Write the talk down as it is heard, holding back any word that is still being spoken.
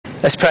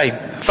Let's pray.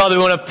 Father,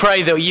 we want to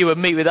pray that you would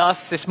meet with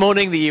us this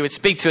morning, that you would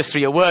speak to us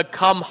through your word.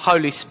 Come,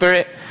 Holy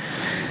Spirit,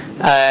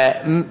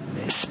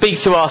 speak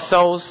to our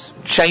souls,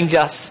 change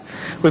us.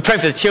 We pray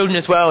for the children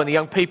as well and the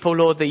young people,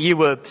 Lord, that you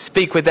would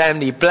speak with them,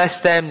 that you'd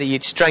bless them, that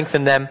you'd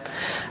strengthen them,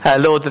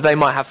 Lord, that they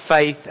might have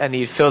faith and that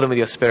you'd fill them with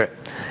your Spirit.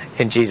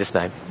 In Jesus'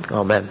 name,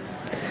 amen.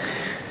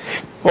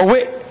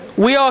 Well,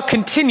 we are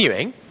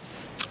continuing.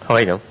 Oh, there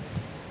you go.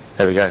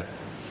 There we go.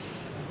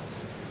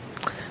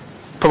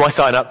 Put my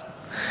sign up.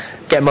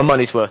 Get my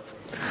money's worth.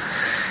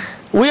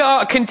 We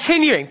are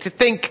continuing to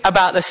think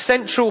about the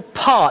central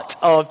part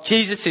of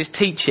Jesus'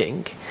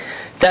 teaching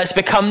that's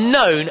become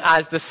known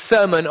as the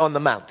Sermon on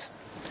the Mount.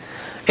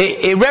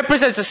 It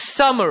represents a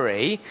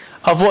summary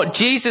of what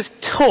Jesus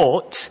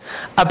taught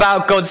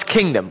about God's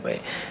kingdom.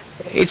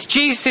 It's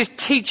Jesus'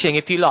 teaching,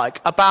 if you like,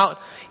 about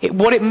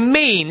what it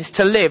means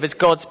to live as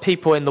God's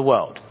people in the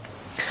world.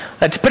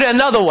 To put it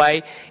another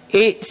way,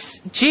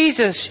 it's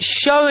Jesus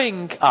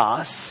showing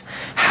us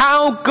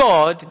how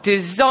God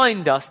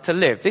designed us to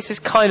live. This is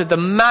kind of the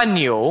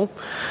manual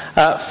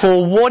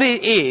for what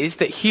it is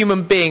that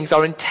human beings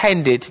are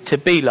intended to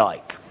be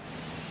like.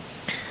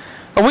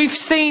 And we've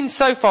seen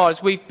so far,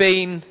 as we've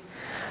been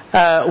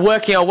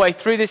working our way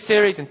through this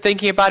series and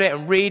thinking about it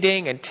and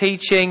reading and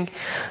teaching,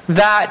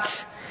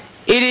 that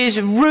it is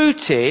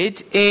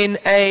rooted in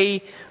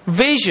a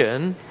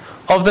vision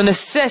of the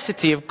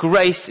necessity of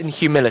grace and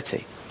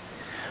humility.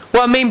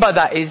 What I mean by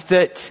that is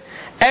that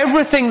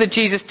everything that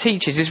Jesus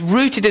teaches is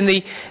rooted in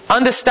the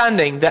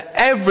understanding that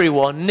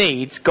everyone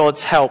needs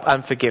God's help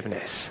and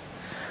forgiveness.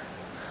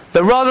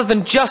 That rather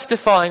than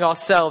justifying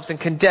ourselves and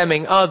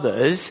condemning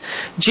others,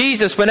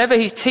 Jesus, whenever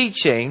he's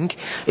teaching,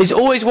 is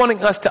always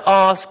wanting us to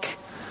ask,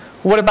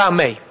 what about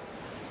me?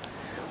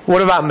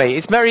 What about me?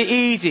 It's very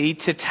easy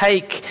to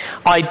take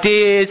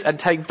ideas and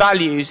take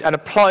values and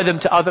apply them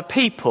to other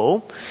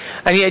people,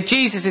 and yet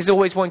Jesus is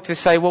always wanting to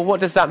say, well, what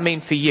does that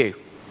mean for you?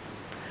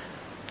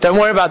 Don't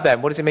worry about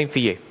them. What does it mean for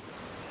you?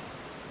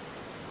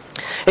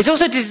 It's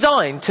also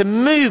designed to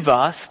move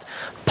us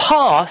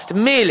past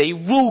merely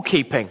rule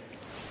keeping.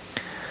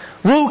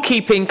 Rule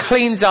keeping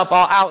cleans up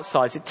our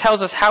outsides. It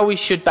tells us how we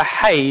should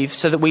behave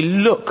so that we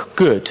look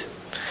good.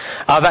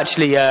 I've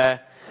actually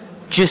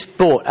just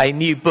bought a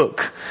new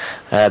book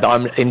that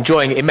I'm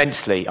enjoying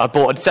immensely. I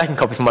bought a second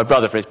copy for my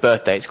brother for his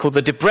birthday. It's called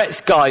The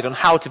Debrett's Guide on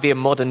How to Be a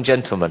Modern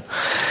Gentleman.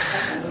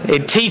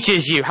 It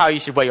teaches you how you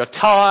should wear your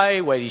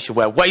tie, where you should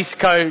wear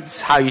waistcoats,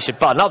 how you should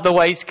button up the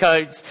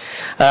waistcoats,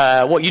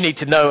 what you need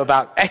to know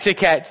about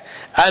etiquette.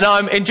 And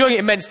I'm enjoying it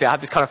immensely. I have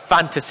this kind of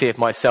fantasy of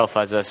myself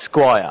as a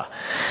squire.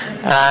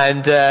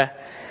 And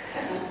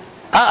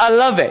I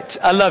love it.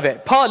 I love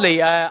it.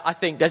 Partly, I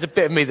think there's a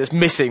bit of me that's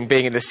missing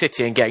being in the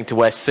city and getting to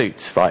wear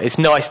suits, right? It's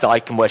nice that I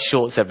can wear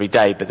shorts every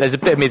day, but there's a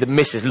bit of me that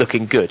misses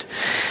looking good.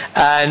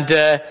 And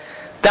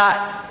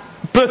that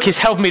book has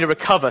helped me to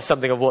recover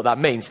something of what that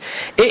means.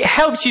 It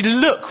helps you to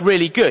look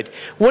really good.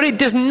 What it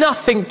does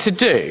nothing to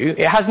do,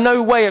 it has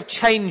no way of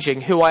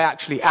changing who I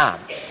actually am.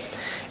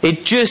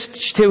 It just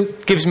still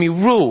gives me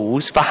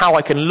rules for how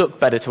I can look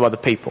better to other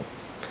people.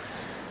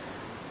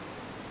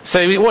 So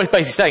what it's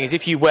basically saying is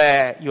if you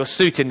wear your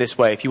suit in this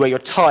way, if you wear your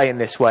tie in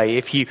this way,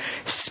 if you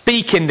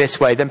speak in this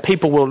way, then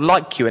people will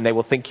like you and they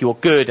will think you're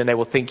good and they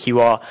will think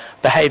you are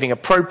behaving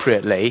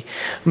appropriately.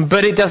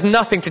 But it does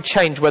nothing to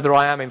change whether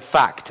I am in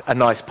fact a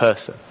nice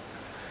person,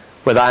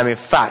 whether I am in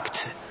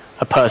fact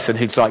a person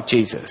who's like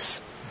Jesus.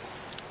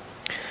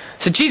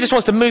 So Jesus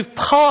wants to move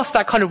past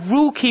that kind of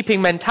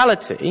rule-keeping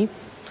mentality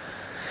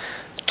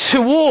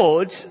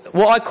towards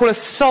what I call a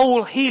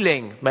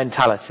soul-healing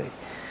mentality.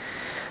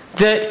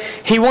 That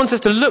he wants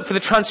us to look for the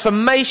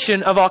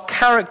transformation of our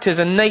characters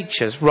and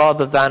natures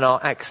rather than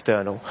our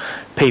external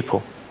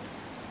people.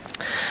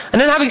 And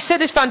then having set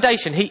this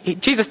foundation,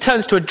 Jesus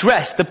turns to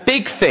address the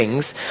big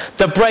things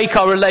that break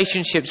our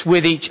relationships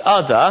with each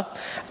other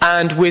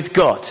and with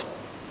God.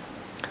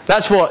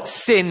 That's what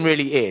sin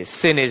really is.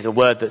 Sin is a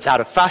word that's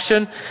out of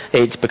fashion.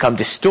 It's become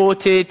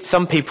distorted. For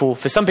some people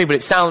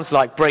it sounds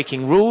like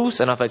breaking rules,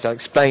 and as I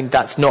explained,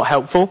 that's not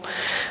helpful.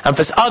 And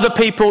for other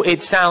people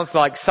it sounds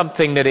like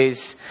something that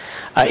is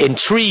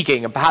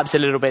intriguing and perhaps a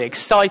little bit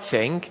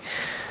exciting.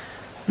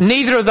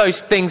 Neither of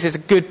those things is a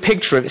good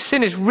picture of it.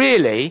 Sin is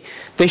really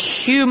the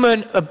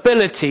human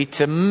ability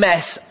to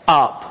mess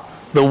up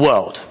the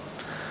world.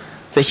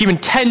 The human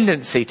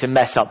tendency to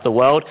mess up the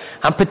world,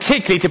 and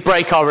particularly to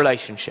break our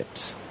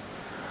relationships.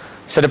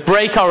 So to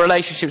break our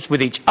relationships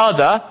with each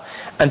other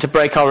and to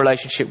break our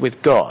relationship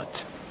with God.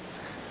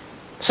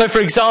 So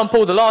for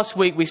example, the last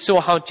week we saw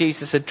how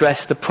Jesus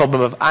addressed the problem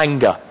of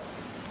anger.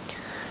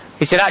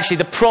 He said actually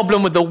the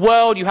problem with the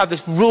world, you have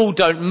this rule,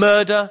 don't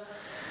murder.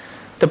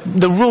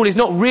 The rule is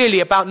not really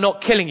about not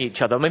killing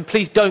each other. I mean,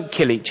 please don't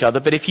kill each other,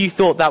 but if you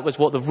thought that was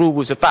what the rule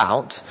was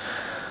about,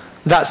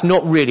 that's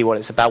not really what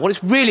it's about. What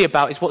it's really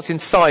about is what's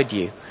inside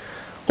you.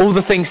 All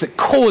the things that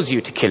cause you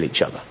to kill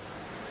each other.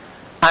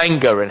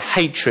 Anger and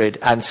hatred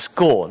and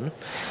scorn.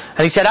 And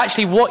he said,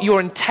 actually, what you're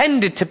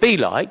intended to be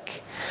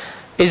like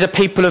is a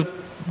people of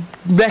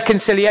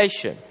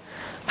reconciliation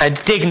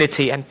and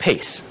dignity and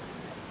peace.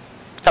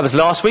 That was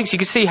last week, so you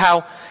can see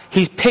how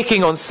he's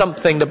picking on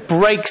something that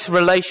breaks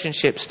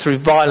relationships through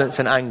violence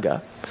and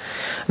anger.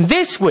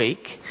 This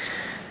week,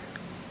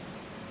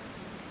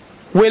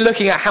 we're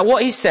looking at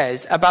what he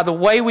says about the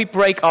way we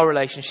break our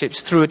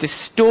relationships through a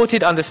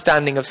distorted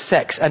understanding of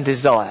sex and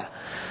desire.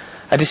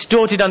 A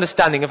distorted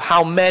understanding of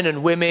how men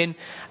and women,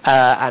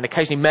 and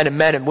occasionally men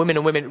and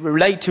women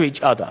relate to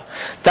each other.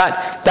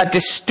 That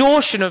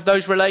distortion of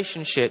those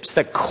relationships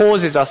that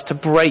causes us to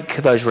break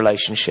those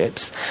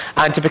relationships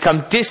and to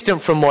become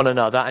distant from one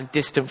another and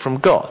distant from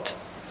God.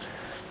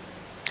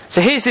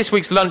 So here's this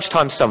week's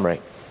lunchtime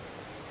summary.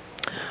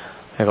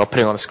 I'll put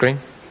it on the screen.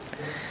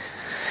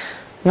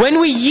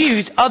 When we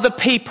use other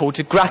people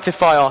to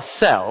gratify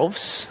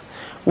ourselves,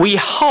 we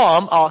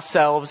harm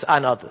ourselves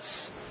and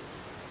others.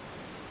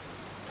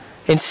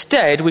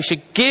 Instead, we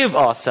should give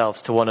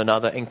ourselves to one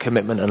another in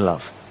commitment and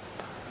love.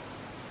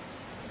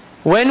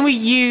 When we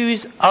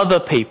use other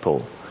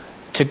people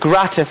to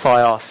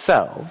gratify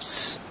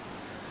ourselves,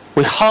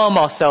 we harm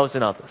ourselves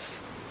and others.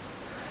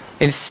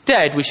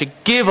 Instead, we should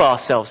give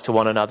ourselves to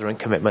one another in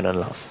commitment and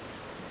love.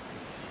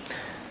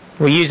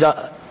 We use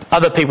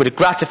other people to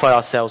gratify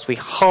ourselves, we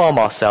harm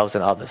ourselves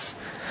and others.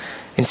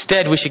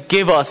 Instead, we should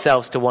give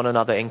ourselves to one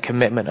another in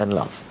commitment and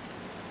love.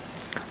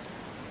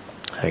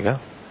 There you go.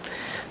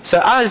 So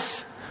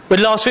as with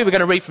last week, we're going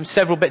to read from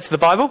several bits of the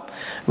Bible.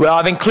 Well,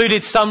 I've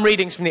included some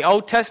readings from the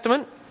Old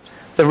Testament,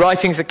 the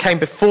writings that came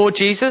before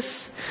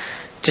Jesus,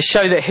 to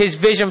show that his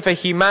vision for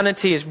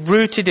humanity is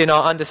rooted in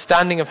our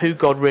understanding of who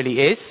God really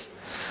is.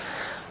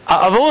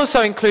 I've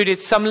also included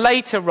some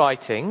later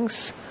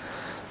writings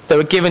that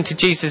were given to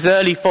Jesus'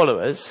 early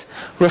followers,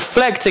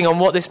 reflecting on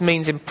what this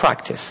means in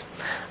practice.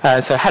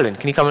 So Helen,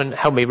 can you come and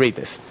help me read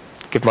this?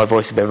 Give my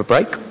voice a bit of a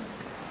break.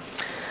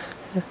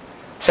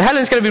 So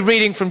Helen's going to be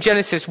reading from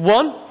Genesis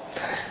 1,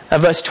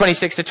 verse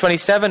 26 to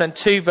 27, and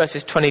 2,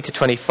 verses 20 to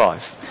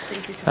 25. It's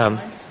easy to find.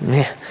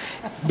 Yeah,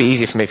 it'd be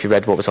easier for me if you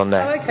read what was on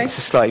there. Oh, okay. It's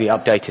a slightly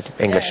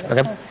updated English. Yeah,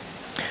 Okay.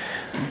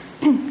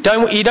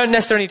 You don't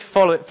necessarily need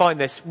to find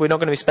this. We're not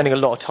going to be spending a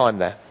lot of time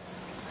there.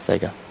 So there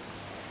you go.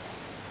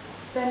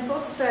 Then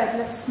God said,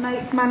 let us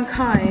make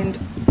mankind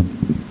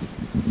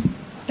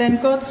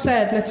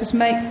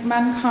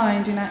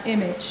in our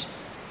image,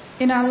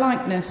 in our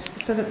likeness,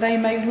 so that they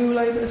may rule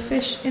over the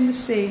fish in the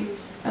sea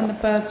and the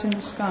birds in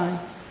the sky,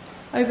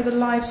 over the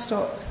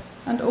livestock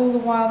and all the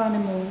wild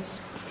animals,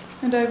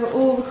 and over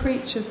all the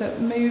creatures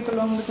that move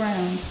along the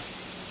ground.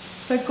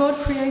 So God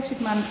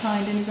created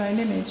mankind in his own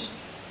image.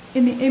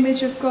 In the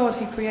image of God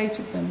he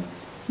created them.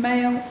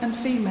 Male and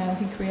female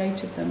he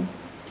created them.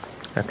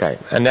 Okay,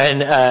 and then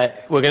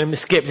we're going to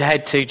skip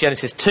ahead to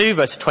Genesis 2,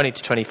 verse 20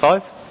 to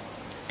 25.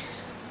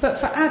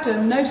 But for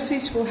Adam no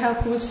suitable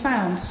helper was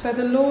found, so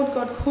the Lord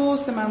God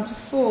caused the man to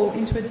fall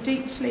into a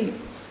deep sleep.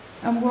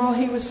 And while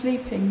he was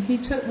sleeping, he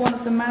took one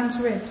of the man's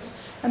ribs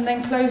and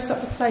then closed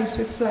up the place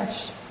with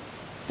flesh.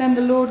 Then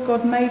the Lord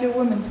God made a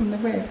woman from the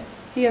rib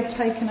he had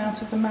taken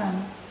out of the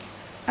man,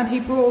 and he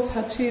brought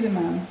her to the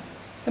man.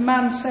 The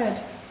man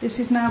said, "This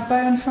is now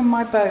bone from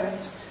my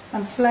bones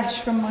and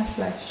flesh from my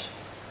flesh.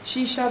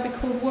 She shall be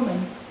called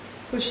woman,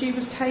 for she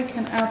was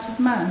taken out of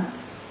man.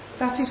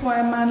 That is why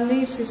a man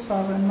leaves his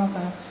father and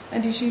mother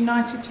and is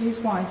united to his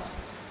wife,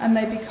 and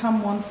they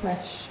become one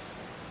flesh."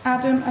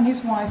 Adam and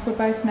his wife were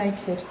both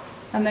naked,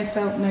 and they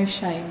felt no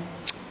shame.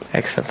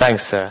 Excellent.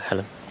 Thanks,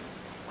 Helen.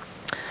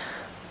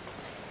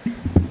 I'm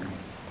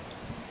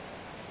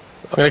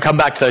going to come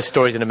back to those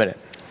stories in a minute.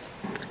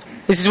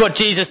 This is what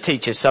Jesus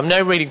teaches. So I'm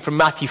now reading from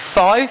Matthew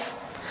 5,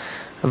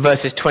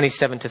 verses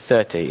 27 to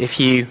 30. If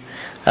you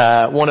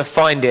want to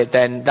find it,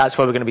 then that's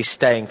where we're going to be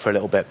staying for a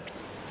little bit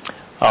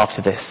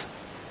after this.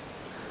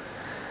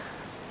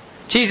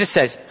 Jesus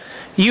says,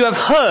 "You have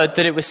heard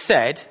that it was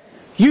said,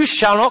 'You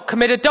shall not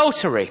commit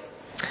adultery.'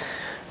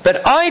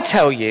 But I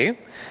tell you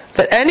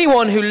that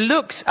anyone who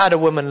looks at a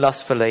woman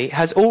lustfully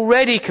has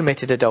already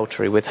committed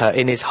adultery with her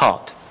in his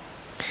heart.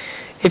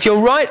 If your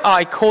right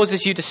eye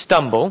causes you to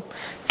stumble,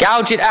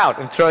 gouge it out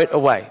and throw it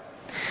away.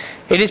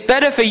 It is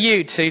better for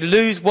you to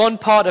lose one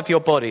part of your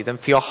body than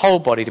for your whole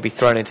body to be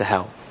thrown into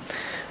hell.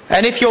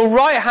 And if your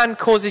right hand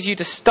causes you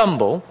to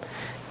stumble,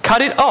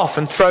 cut it off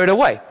and throw it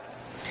away.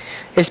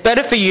 It's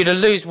better for you to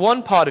lose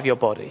one part of your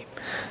body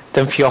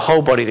than for your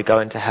whole body to go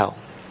into hell."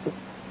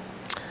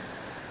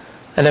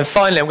 And then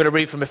finally, I'm going to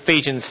read from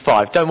Ephesians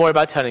 5. Don't worry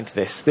about turning to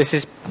this. This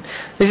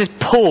is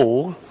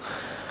Paul,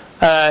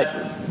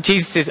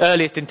 Jesus'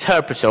 earliest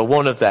interpreter,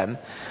 one of them,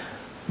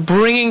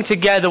 bringing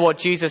together what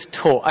Jesus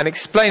taught and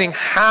explaining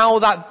how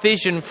that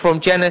vision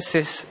from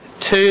Genesis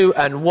 2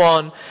 and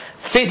 1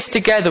 fits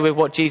together with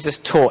what Jesus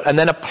taught, and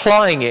then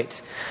applying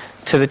it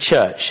to the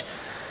church.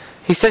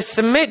 He says,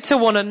 "Submit to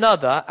one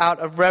another out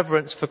of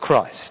reverence for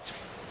Christ.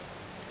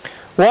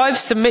 Wives,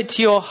 submit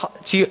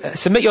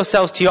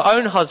yourselves to your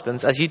own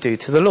husbands as you do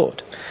to the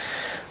Lord.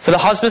 For the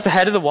husband is the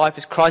head of the wife,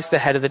 as Christ the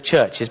head of the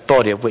church, his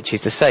body, of which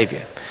he's the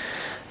Saviour.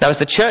 Now as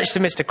the church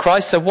submits to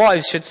Christ, so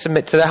wives should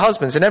submit to their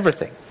husbands in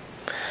everything.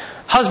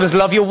 Husbands,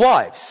 love your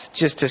wives,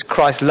 just as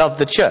Christ loved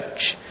the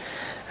church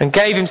and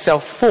gave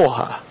himself for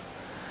her,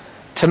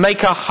 to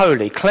make her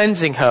holy,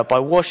 cleansing her by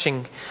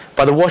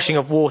the washing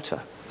of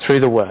water through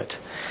the word,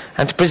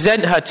 and to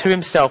present her to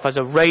himself as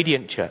a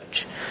radiant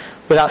church,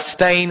 without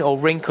stain or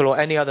wrinkle or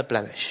any other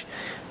blemish,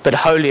 but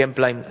holy and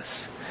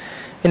blameless.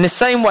 In the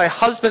same way,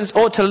 husbands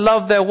ought to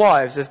love their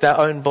wives as their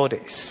own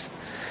bodies.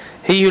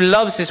 He who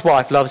loves his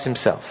wife loves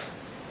himself.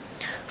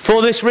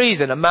 For this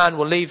reason, a man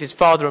will leave his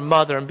father and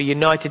mother and be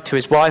united to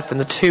his wife, and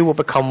the two will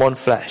become one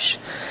flesh.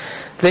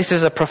 This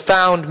is a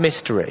profound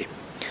mystery,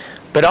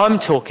 but I'm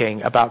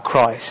talking about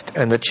Christ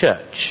and the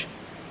church.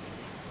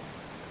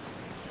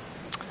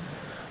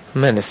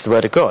 Amen. This is the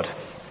word of God.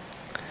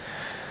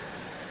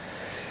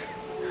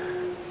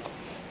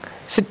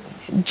 So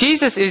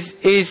Jesus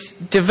is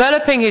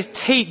developing his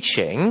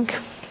teaching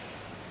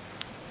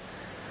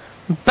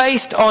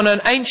based on an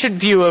ancient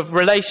view of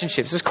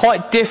relationships. It's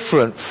quite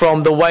different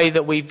from the way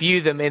that we view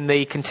them in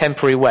the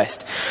contemporary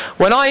West.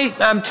 When I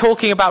am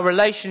talking about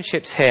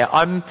relationships here,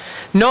 I'm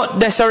not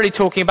necessarily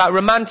talking about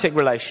romantic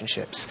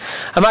relationships.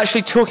 I'm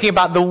actually talking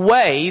about the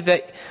way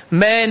that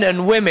men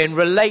and women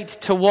relate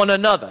to one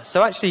another.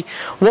 So actually,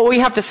 what we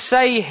have to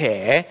say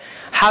here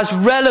has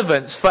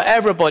relevance for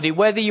everybody,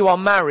 whether you are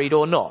married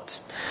or not.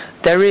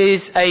 There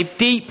is a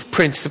deep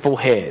principle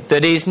here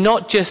that is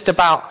not just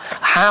about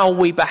how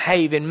we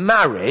behave in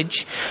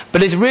marriage,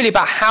 but is really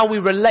about how we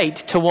relate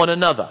to one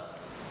another.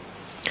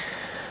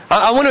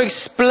 I want to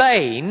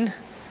explain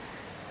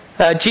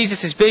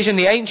Jesus' vision,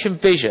 the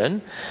ancient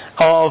vision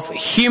of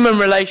human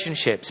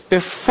relationships,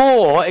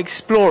 before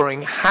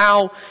exploring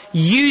how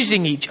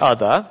using each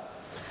other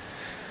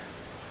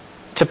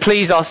to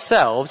please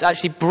ourselves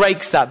actually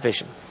breaks that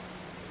vision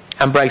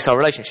and breaks our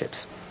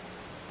relationships.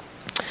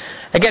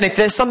 Again, if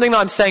there's something that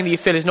I'm saying that you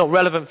feel is not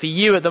relevant for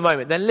you at the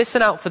moment, then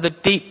listen out for the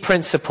deep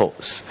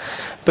principles.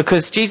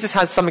 Because Jesus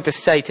has something to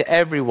say to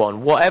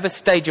everyone, whatever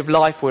stage of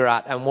life we're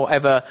at and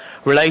whatever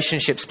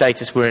relationship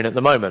status we're in at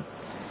the moment.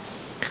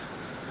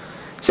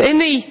 So in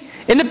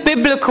the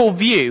biblical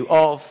view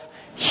of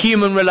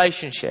human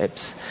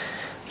relationships,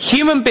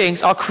 human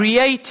beings are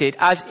created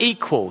as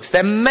equals.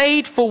 They're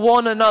made for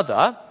one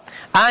another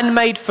and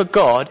made for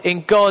God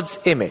in God's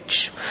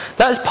image.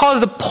 That's part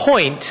of the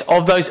point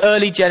of those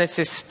early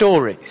Genesis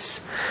stories.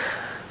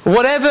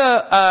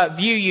 Whatever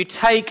view you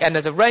take, and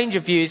there's a range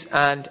of views,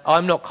 and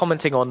I'm not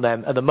commenting on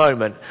them at the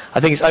moment. I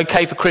think it's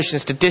okay for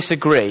Christians to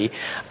disagree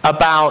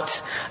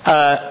about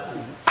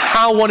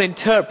how one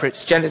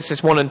interprets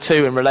Genesis 1 and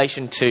 2 in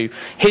relation to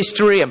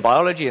history and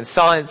biology and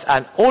science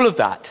and all of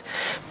that.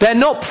 They're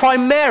not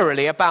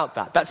primarily about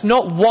that. That's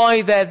not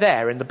why they're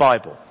there in the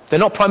Bible. They're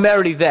not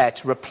primarily there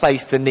to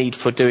replace the need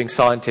for doing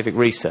scientific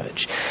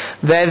research.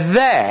 They're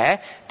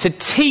there to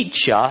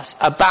teach us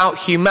about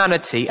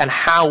humanity and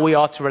how we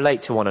are to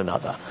relate to one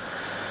another.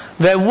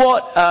 They're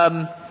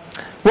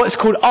what's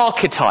called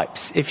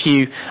archetypes. If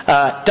you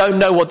don't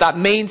know what that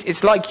means,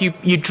 it's like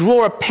you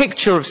draw a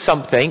picture of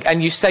something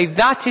and you say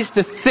that is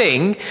the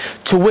thing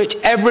to which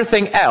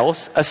everything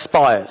else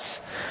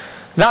aspires.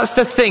 That's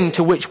the thing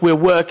to which we're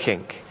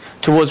working,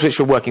 towards which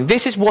we're working.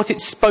 This is what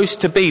it's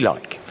supposed to be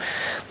like.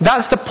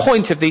 That's the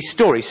point of these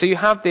stories. So you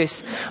have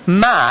this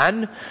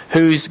man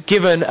who's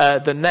given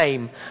the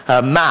name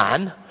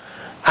man,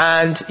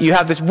 and you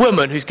have this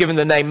woman who's given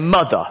the name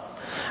mother.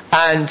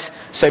 And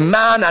so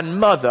man and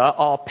mother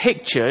are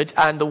pictured,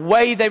 and the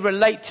way they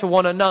relate to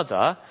one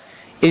another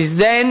is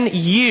then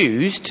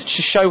used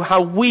to show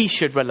how we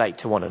should relate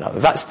to one another.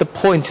 That's the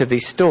point of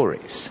these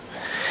stories.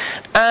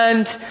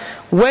 And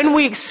when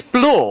we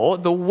explore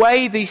the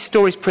way these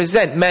stories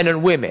present men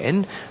and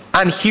women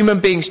and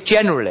human beings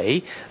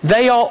generally,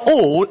 they are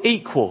all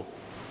equal.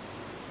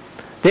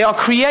 They are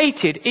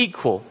created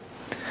equal.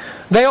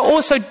 They are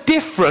also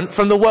different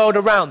from the world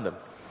around them.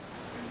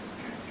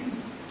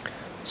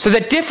 So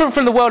they're different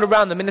from the world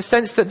around them in the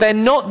sense that they're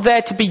not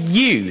there to be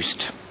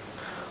used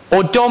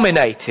or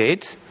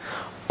dominated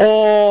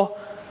or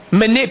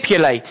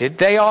manipulated.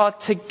 They are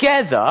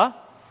together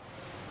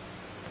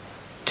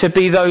to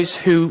be those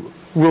who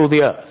rule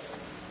the earth.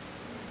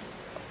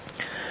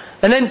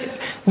 And then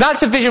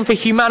that's a vision for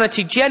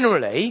humanity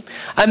generally.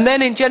 And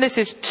then in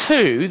Genesis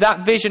 2,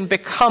 that vision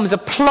becomes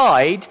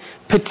applied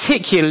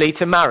particularly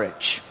to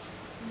marriage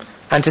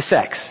and to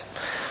sex.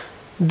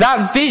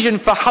 That vision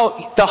for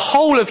the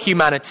whole of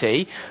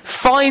humanity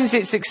finds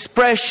its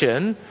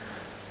expression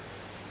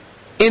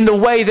in the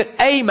way that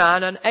a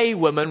man and a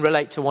woman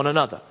relate to one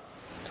another.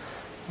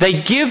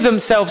 They give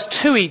themselves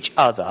to each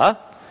other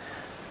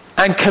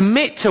and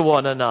commit to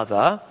one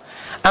another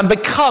and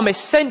become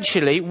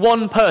essentially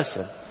one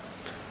person.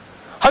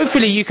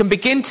 Hopefully you can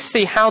begin to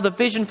see how the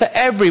vision for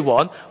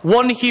everyone,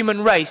 one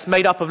human race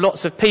made up of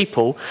lots of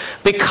people,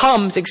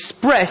 becomes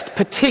expressed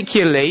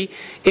particularly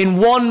in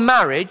one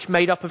marriage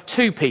made up of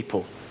two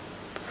people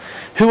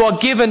who are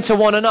given to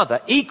one another,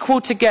 equal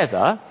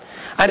together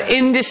and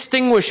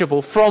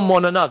indistinguishable from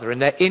one another in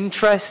their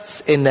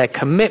interests, in their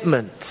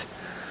commitment,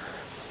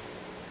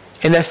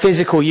 in their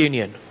physical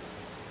union.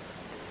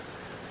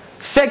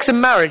 Sex and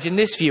marriage, in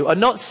this view, are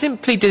not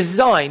simply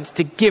designed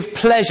to give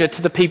pleasure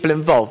to the people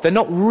involved. They're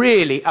not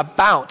really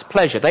about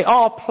pleasure. They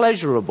are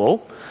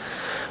pleasurable,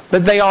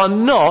 but they are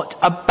not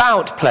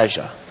about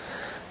pleasure.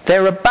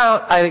 They're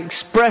about an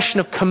expression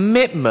of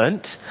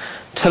commitment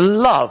to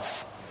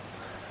love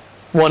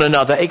one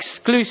another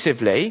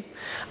exclusively,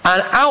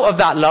 and out of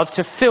that love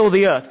to fill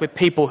the earth with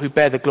people who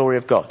bear the glory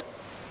of God.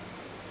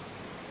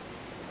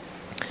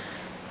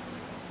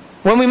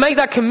 When we make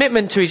that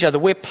commitment to each other,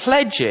 we're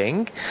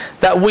pledging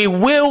that we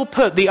will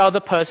put the other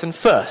person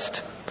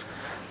first.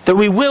 That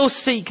we will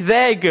seek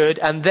their good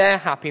and their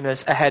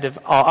happiness ahead of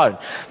our own.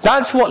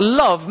 That's what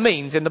love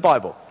means in the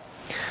Bible.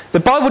 The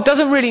Bible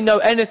doesn't really know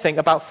anything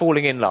about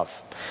falling in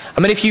love. I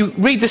mean, if you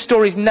read the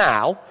stories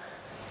now,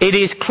 it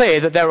is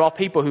clear that there are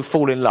people who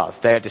fall in love.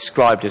 They are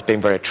described as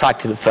being very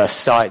attractive at first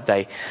sight.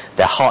 Their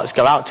hearts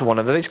go out to one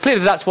another. It's clear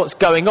that that's what's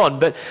going on,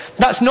 but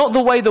that's not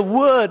the way the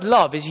word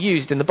love is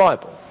used in the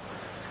Bible.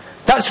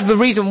 That's the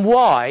reason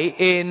why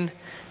in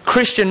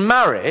Christian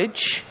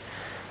marriage,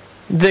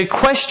 the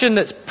question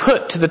that's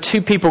put to the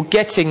two people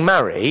getting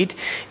married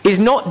is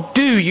not,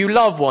 do you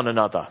love one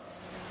another?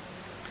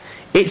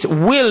 It's,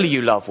 will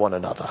you love one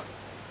another?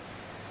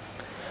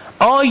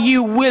 Are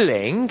you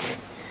willing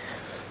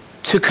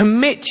to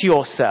commit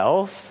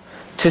yourself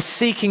to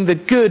seeking the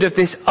good of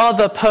this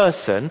other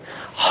person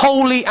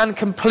wholly and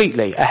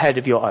completely ahead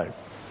of your own?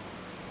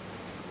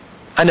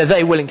 And are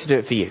they willing to do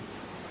it for you?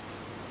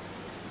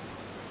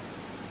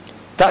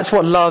 That's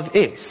what love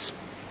is.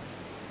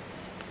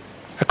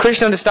 A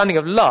Christian understanding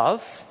of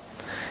love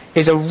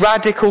is a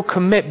radical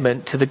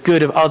commitment to the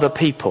good of other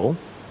people,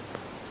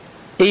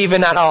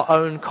 even at our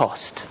own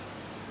cost.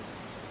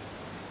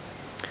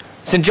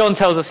 St. John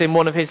tells us in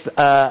one of his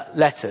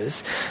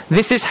letters,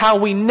 this is how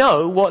we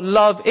know what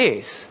love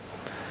is.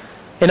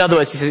 In other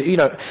words, he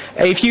says,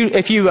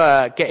 if you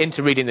get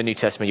into reading the New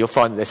Testament, you'll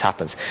find that this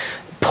happens.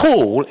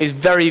 Paul is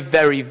very,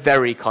 very,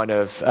 very kind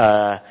of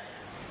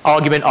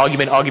argument,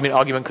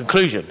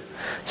 conclusion.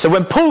 So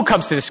when Paul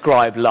comes to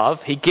describe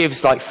love, he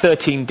gives like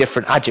 13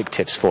 different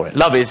adjectives for it.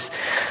 Love is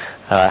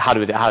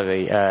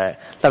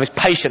love is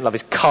patient, love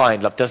is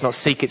kind, love does not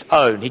seek its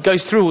own. He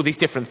goes through all these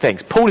different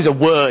things. Paul is a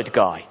word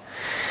guy.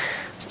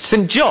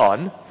 St.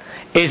 John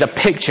is a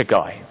picture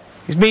guy.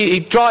 He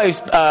drives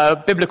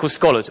biblical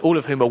scholars, all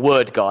of whom are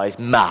word guys,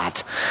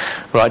 mad,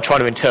 right,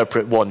 trying to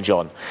interpret 1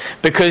 John.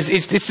 Because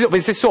it's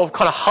this sort of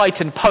kind of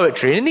heightened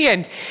poetry. And in the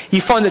end,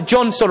 you find that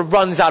John sort of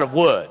runs out of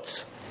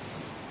words.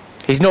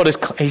 He's not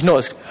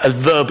as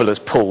verbal as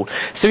Paul.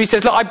 So he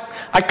says, look,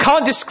 I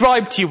can't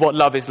describe to you what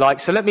love is like,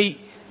 so let me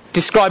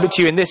describe it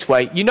to you in this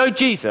way. You know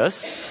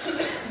Jesus?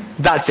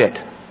 That's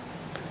it.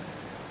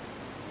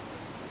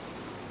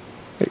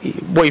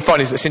 What you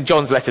find is that St.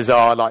 John's letters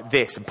are like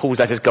this, and Paul's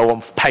letters go on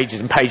for pages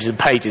and pages and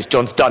pages.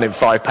 John's done in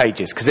 5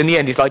 pages. Because in the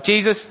end he's like,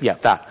 Jesus? Yeah,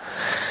 that.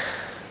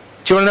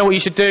 Do you want to know what you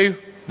should do?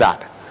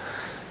 That.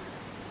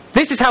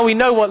 This is how we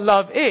know what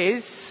love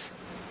is.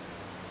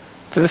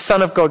 That the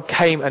Son of God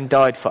came and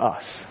died for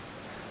us.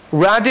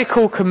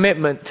 Radical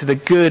commitment to the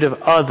good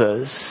of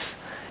others,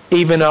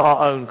 even at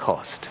our own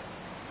cost.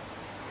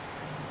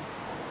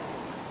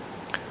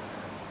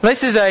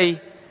 This is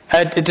a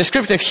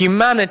description of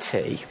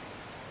humanity,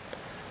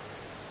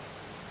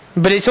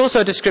 but it's also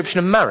a description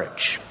of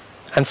marriage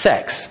and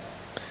sex.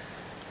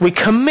 We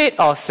commit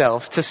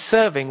ourselves to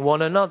serving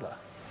one another.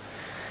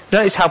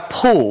 Notice how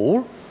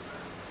Paul,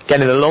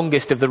 again in the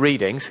longest of the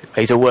readings,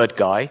 he's a word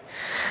guy,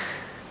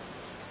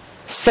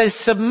 says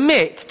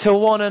submit to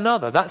one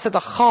another. That's at the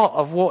heart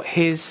of what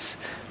his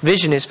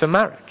vision is for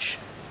marriage.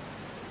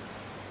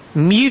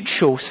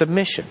 Mutual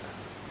submission.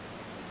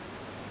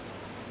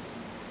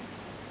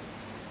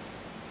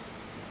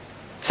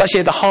 It's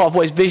actually at the heart of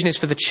what his vision is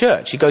for the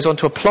church. He goes on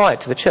to apply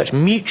it to the church.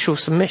 Mutual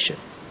submission.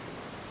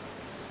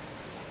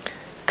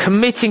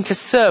 Committing to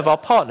serve our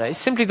partner is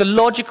simply the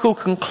logical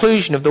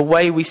conclusion of the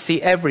way we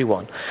see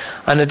everyone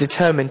and are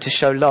determined to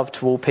show love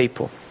to all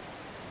people.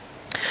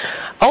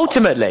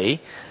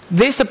 Ultimately,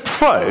 this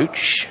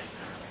approach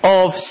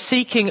of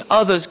seeking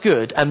others'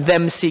 good and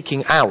them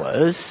seeking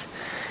ours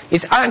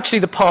is actually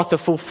the path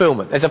of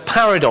fulfillment. There's a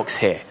paradox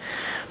here,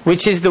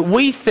 which is that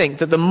we think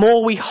that the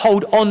more we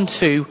hold on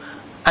to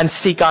and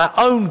seek our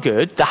own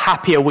good, the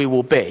happier we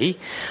will be.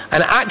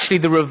 And actually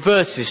the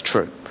reverse is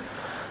true.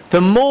 The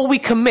more we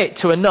commit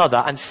to another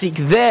and seek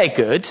their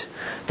good,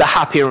 the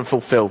happier and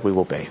fulfilled we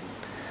will be.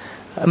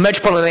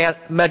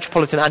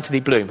 Metropolitan Anthony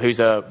Bloom, who's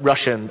a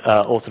Russian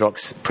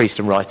Orthodox priest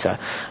and writer,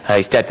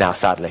 he's dead now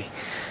sadly,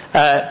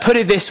 put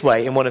it this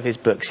way in one of his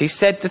books. He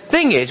said, the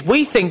thing is,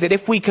 we think that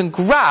if we can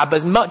grab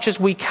as much as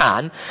we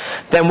can,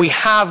 then we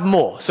have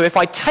more. So if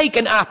I take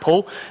an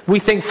apple, we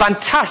think,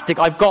 fantastic,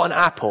 I've got an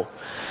apple.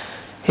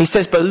 He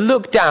says, but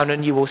look down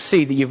and you will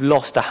see that you've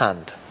lost a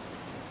hand.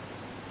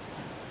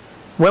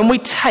 When we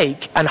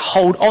take and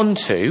hold on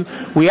to,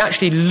 we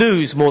actually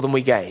lose more than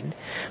we gain.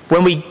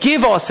 When we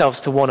give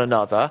ourselves to one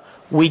another,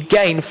 we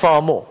gain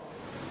far more.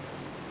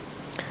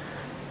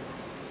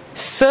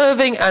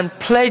 Serving and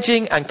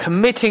pledging and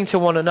committing to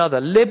one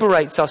another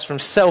liberates us from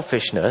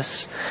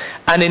selfishness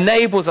and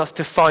enables us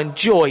to find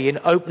joy in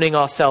opening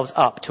ourselves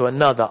up to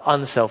another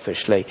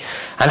unselfishly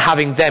and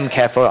having them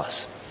care for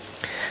us.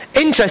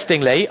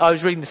 Interestingly, I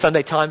was reading the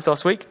Sunday Times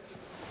last week,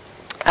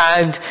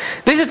 And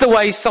this is the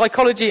way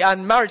psychology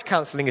and marriage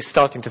counselling is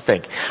starting to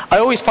think. I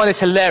always find this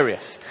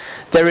hilarious.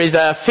 There is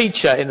a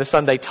feature in the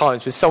Sunday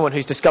Times with someone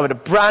who's discovered a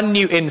brand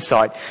new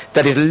insight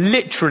that is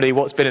literally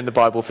what's been in the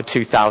Bible for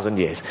 2,000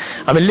 years.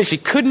 I mean, literally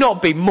could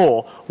not be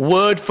more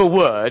word for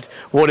word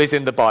what is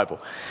in the Bible.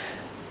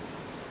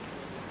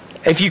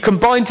 If you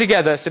combine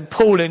together St.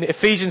 Paul in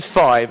Ephesians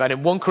 5 and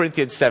in 1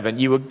 Corinthians 7,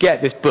 you will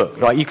get this book,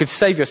 right? You could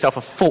save yourself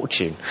a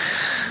fortune.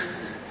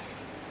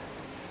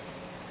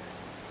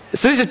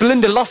 So this is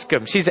Belinda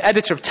Luscombe. She's the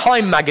editor of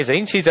Time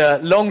magazine. She's a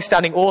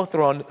long-standing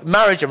author on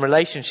marriage and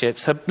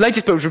relationships. Her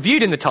latest book was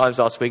reviewed in the Times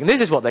last week, and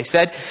this is what they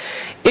said.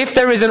 If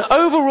there is an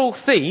overall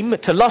theme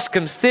to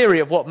Luscombe's theory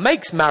of what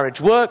makes marriage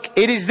work,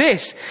 it is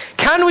this.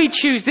 Can we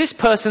choose this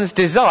person's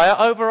desire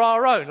over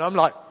our own? And I'm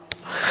like,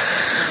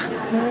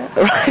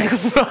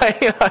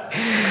 right.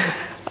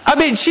 I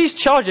mean, she's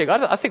charging,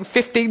 I think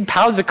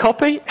 £15 a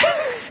copy.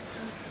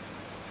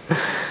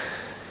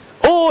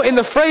 Or, in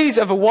the phrase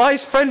of a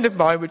wise friend of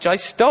mine, which I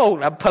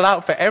stole and pull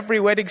out for every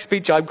wedding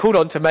speech I'm called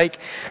on to make,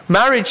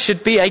 marriage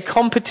should be a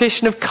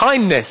competition of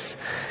kindness.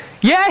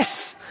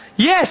 Yes!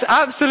 Yes,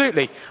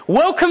 absolutely.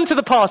 Welcome to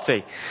the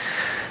party.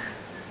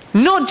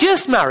 Not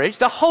just marriage,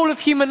 the whole of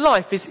human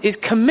life is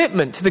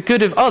commitment to the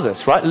good of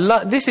others, right?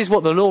 This is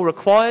what the law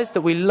requires,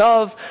 that we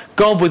love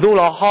God with all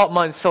our heart,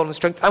 mind, soul and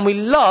strength, and we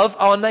love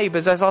our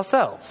neighbours as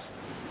ourselves.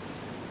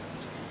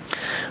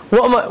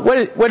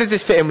 Where does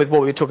this fit in with what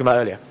we were talking about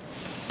earlier?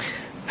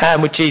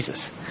 With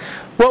Jesus.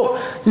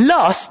 Well,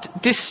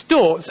 lust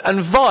distorts and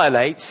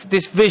violates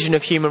this vision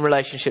of human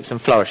relationships and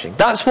flourishing.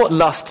 That's what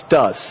lust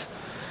does.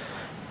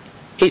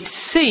 It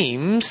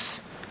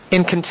seems,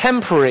 in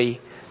contemporary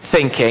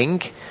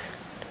thinking,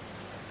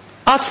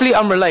 utterly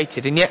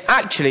unrelated, and yet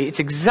actually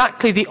it's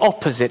exactly the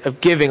opposite of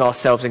giving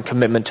ourselves in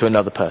commitment to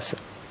another person.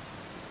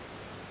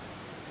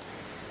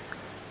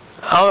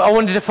 I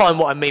want to define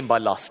what I mean by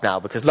lust now,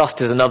 because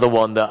lust is another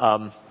one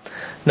that,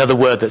 another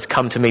word that's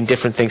come to mean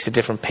different things to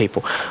different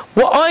people.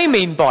 What I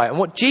mean by it, and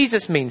what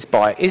Jesus means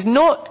by it, is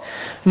not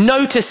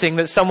noticing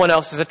that someone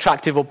else is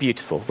attractive or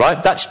beautiful,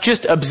 right? That's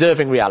just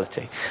observing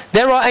reality.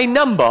 There are a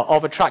number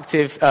of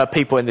attractive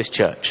people in this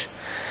church.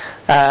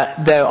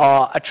 There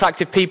are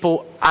attractive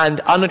people and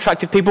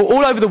unattractive people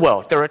all over the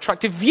world. There are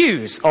attractive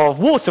views of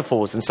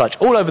waterfalls and such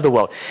all over the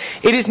world.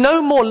 It is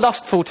no more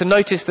lustful to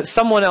notice that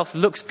someone else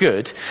looks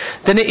good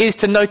than it is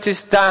to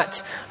notice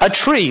that a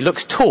tree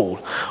looks tall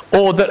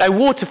or that a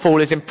waterfall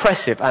is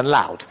impressive and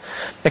loud.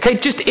 Okay,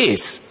 it just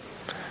is.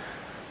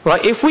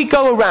 Right, if we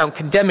go around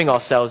condemning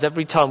ourselves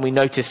every time we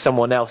notice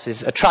someone else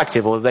is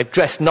attractive, or that they've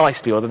dressed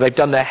nicely, or that they've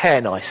done their hair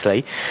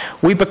nicely,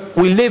 we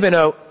live in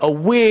a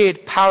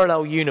weird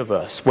parallel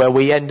universe where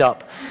we end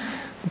up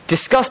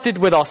disgusted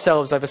with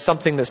ourselves over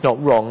something that's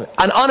not wrong,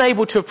 and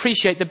unable to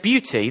appreciate the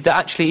beauty that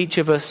actually each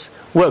of us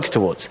works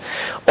towards.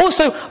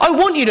 Also, I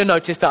want you to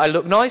notice that I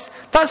look nice.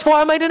 That's why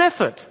I made an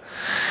effort.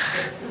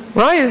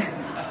 Right?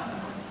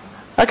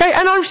 Okay,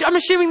 and I'm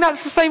assuming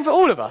that's the same for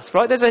all of us,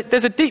 right? There's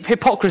a deep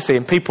hypocrisy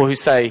in people who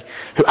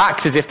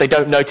act as if they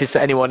don't notice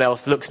that anyone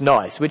else looks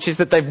nice, which is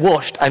that they've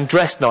washed and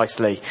dressed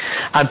nicely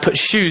and put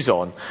shoes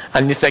on,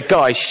 and if they're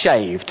guys,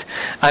 shaved,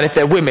 and if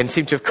they're women,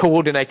 seem to have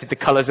coordinated the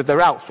colours of their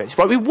outfits,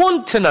 right? We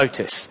want to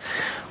notice.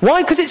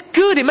 Why? Because it's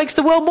good. It makes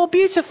the world more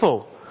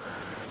beautiful.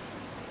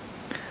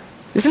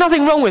 There's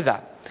nothing wrong with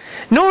that.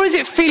 Nor is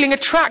it feeling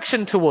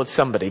attraction towards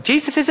somebody.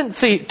 Jesus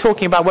isn't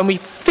talking about when we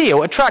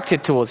feel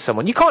attracted towards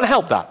someone. You can't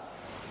help that.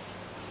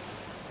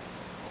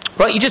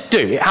 Right, you just do.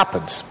 It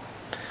happens.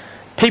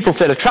 People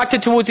feel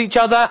attracted towards each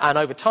other, and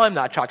over time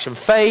that attraction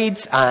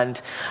fades,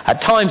 and at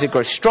times it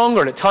grows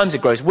stronger, and at times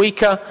it grows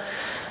weaker.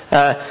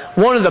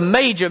 One of the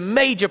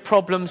major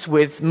problems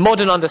with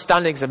modern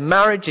understandings of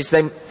marriage is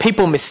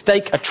people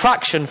mistake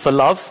attraction for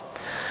love,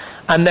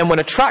 and then when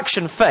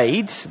attraction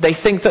fades, they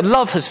think that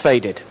love has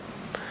faded.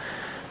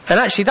 And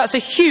actually that's a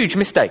huge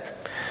mistake.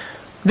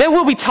 There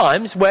will be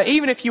times where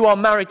even if you are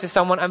married to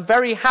someone and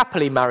very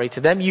happily married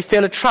to them, you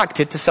feel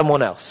attracted to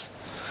someone else.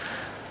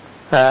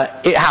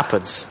 It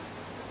happens.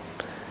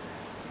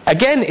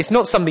 Again, it's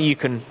not something you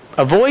can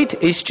avoid.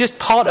 It's just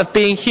part of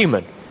being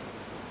human.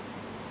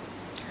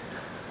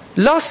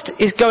 Lust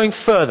is going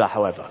further,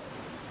 however.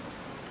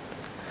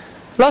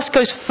 Lust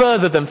goes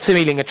further than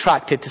feeling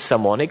attracted to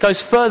someone. It goes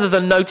further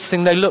than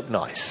noticing they look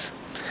nice.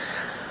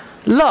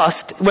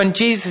 Lust, when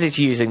Jesus is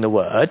using the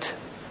word,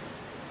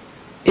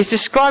 is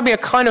describing a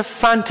kind of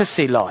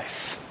fantasy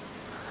life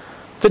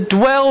that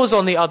dwells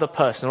on the other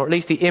person, or at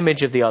least the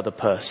image of the other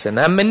person,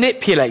 and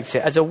manipulates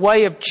it as a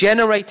way of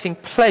generating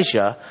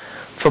pleasure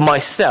for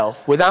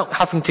myself without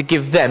having to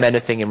give them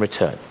anything in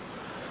return.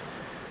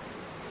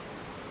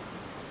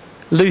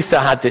 Luther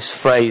had this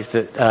phrase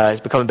that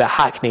has become a bit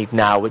hackneyed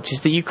now, which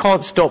is that you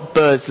can't stop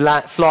birds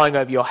flying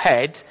over your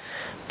head,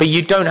 but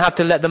you don't have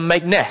to let them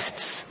make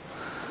nests.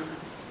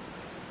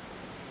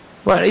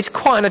 Well, it's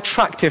quite an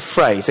attractive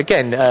phrase.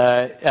 Again,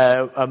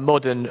 a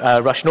modern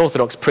Russian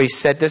Orthodox priest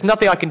said, there's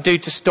nothing I can do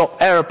to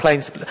stop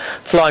aeroplanes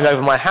flying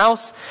over my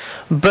house,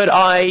 but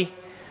I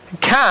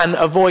can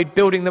avoid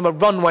building them a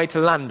runway to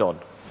land on.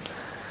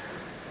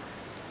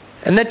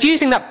 And they're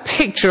using that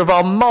picture of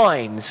our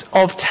minds,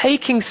 of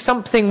taking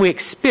something we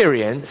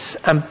experience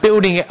and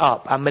building it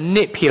up and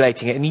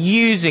manipulating it and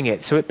using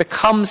it so it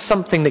becomes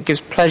something that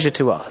gives pleasure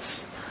to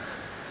us.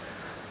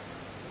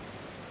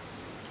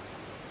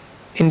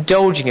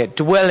 Indulging it,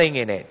 dwelling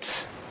in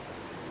it,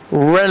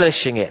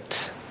 relishing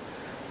it,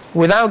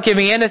 without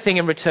giving anything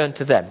in return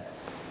to them.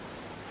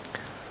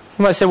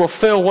 You might say, well,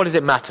 Phil, what does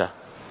it matter?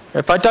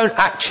 If I don't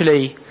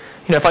actually,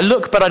 if I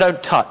look but I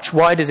don't touch,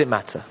 why does it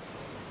matter?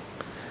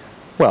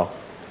 Well,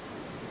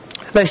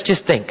 let's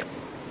just think.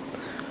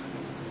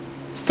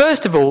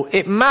 First of all,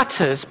 it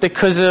matters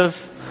because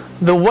of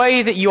the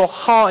way that your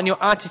heart and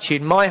your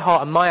attitude, my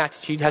heart and my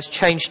attitude, has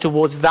changed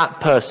towards that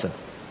person.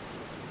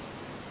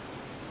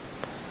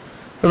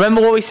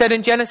 Remember what we said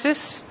in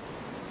Genesis?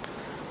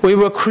 We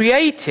were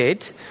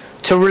created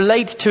to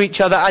relate to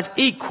each other as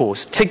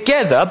equals.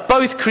 Together,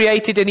 both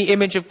created in the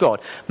image of God.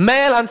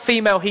 Male and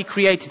female, He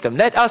created them.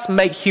 Let us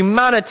make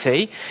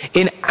humanity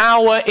in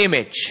our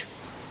image.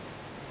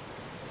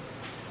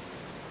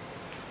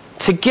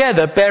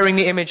 Together, bearing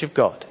the image of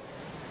God.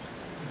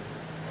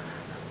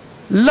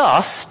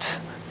 Lust,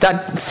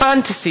 that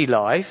fantasy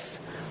life,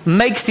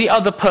 makes the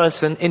other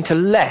person into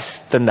less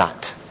than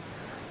that.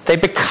 They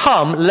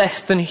become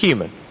less than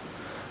human.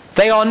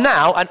 They are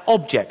now an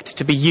object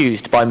to be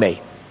used by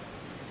me.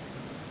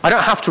 I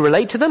don't have to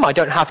relate to them. I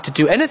don't have to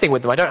do anything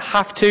with them. I don't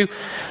have to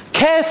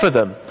care for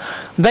them.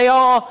 They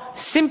are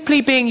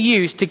simply being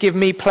used to give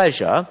me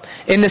pleasure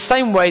in the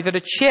same way that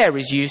a chair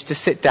is used to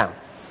sit down.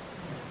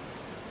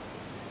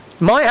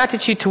 My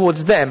attitude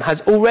towards them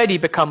has already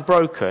become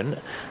broken,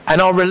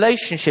 and our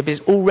relationship is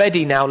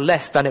already now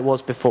less than it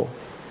was before.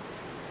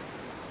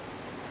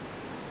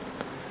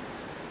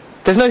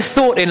 There's no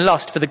thought in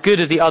lust for the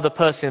good of the other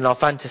person in our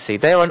fantasy.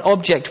 They are an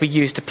object we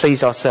use to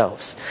please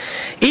ourselves.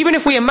 Even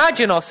if we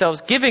imagine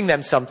ourselves giving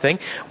them something,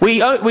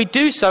 we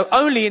do so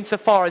only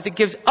insofar as it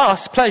gives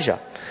us pleasure.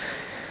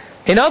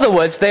 In other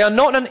words, they are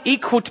not an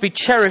equal to be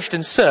cherished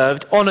and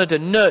served, honoured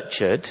and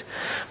nurtured,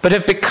 but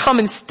have become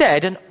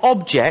instead an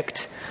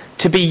object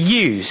to be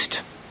used.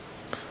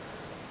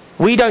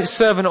 We don't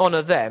serve and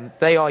honour them,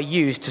 they are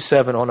used to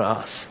serve and honour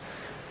us.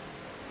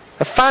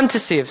 A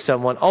fantasy of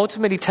someone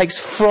ultimately takes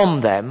from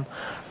them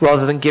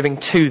rather than giving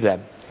to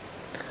them.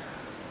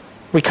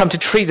 We come to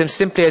treat them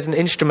simply as an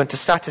instrument to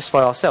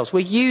satisfy ourselves.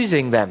 We're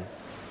using them.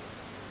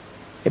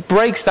 It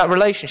breaks that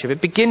relationship. It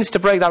begins to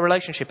break that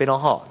relationship in our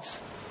hearts.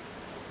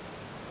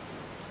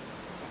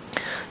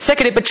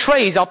 Second, it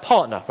betrays our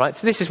partner, right?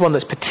 So this is one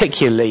that's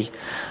particularly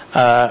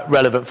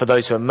relevant for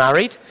those who are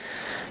married.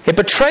 It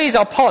betrays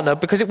our partner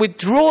because it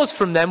withdraws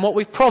from them what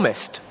we've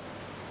promised.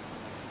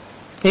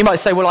 You might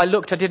say, well, I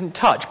looked, I didn't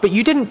touch. But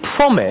you didn't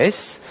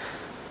promise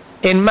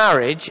in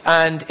marriage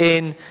and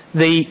in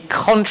the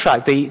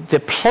contract,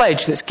 the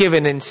pledge that's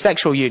given in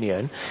sexual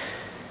union,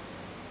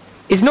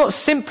 is not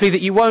simply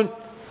that you won't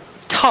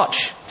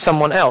touch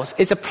someone else.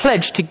 It's a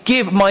pledge to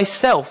give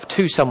myself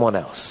to someone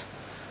else.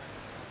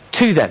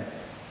 To them.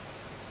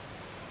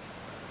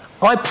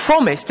 I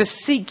promise to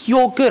seek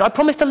your good. I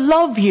promise to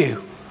love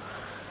you.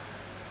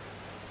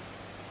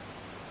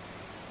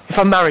 If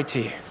I'm married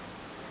to you.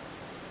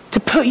 To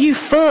put you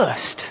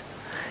first.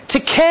 To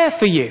care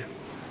for you.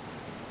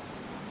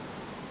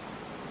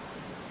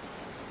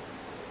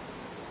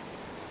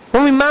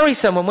 When we marry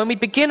someone, when we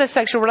begin a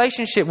sexual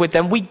relationship with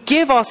them, we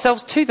give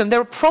ourselves to them. There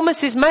are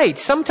promises made,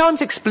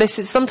 sometimes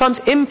explicit, sometimes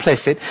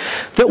implicit,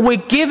 that we're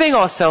giving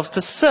ourselves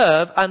to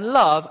serve and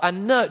love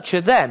and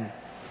nurture them.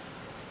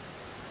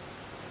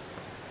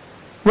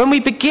 When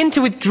we begin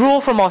to withdraw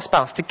from our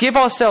spouse, to give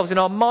ourselves in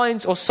our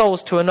minds or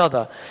souls to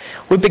another,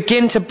 we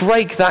begin to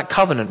break that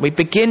covenant. We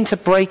begin to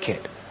break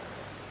it.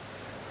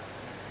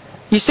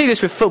 You see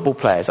this with football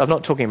players. I'm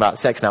not talking about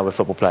sex now with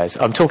football players.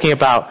 I'm talking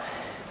about,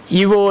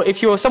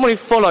 if you're someone who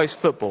follows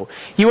football,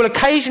 you will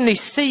occasionally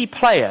see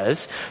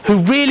players who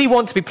really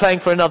want to be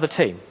playing for another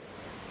team.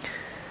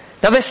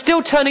 Now they're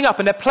still turning up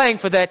and they're playing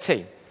for their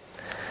team.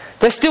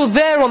 They're still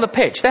there on the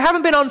pitch. They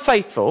haven't been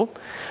unfaithful,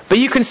 but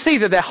you can see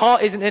that their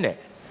heart isn't in it.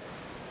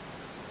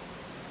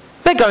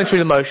 They're going through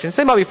the motions.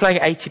 They might be playing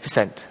at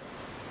 80%.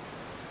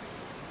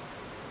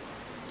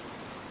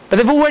 But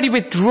they've already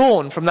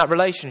withdrawn from that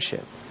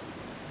relationship.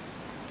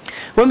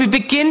 When we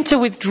begin to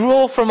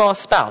withdraw from our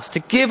spouse, to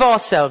give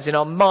ourselves in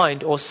our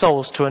mind or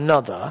souls to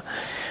another,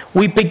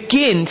 we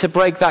begin to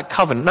break that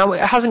covenant. Now,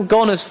 it hasn't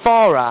gone as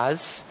far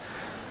as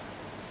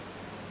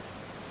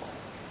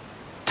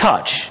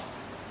touch.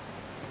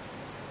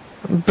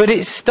 But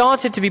it's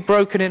started to be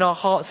broken in our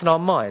hearts and our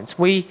minds.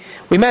 We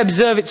may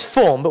observe its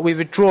form, but we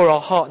withdraw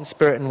our heart and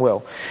spirit and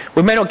will.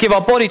 We may not give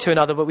our body to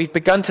another, but we've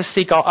begun to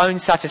seek our own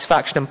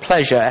satisfaction and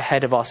pleasure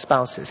ahead of our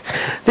spouses.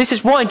 This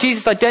is why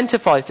Jesus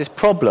identifies this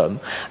problem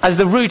as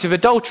the root of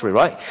adultery,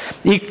 right?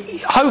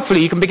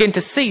 Hopefully you can begin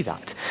to see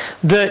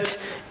that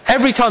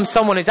every time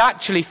someone is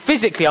actually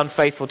physically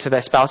unfaithful to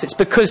their spouse, it's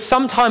because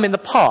sometime in the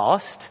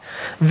past,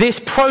 this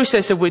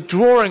process of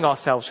withdrawing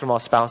ourselves from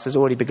our spouse has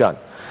already begun.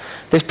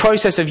 This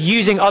process of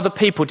using other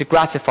people to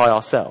gratify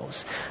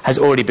ourselves has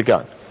already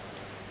begun.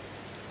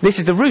 This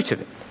is the root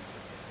of it.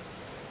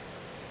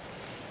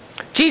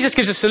 Jesus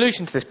gives a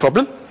solution to this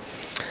problem.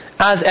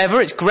 As ever,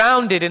 it's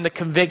grounded in the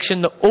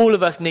conviction that all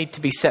of us need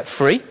to be set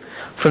free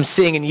from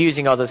seeing and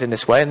using others in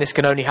this way, and this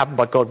can only happen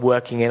by God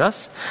working in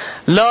us.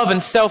 Love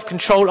and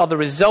self-control are the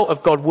result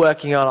of God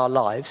working in our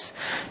lives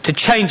to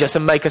change us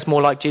and make us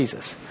more like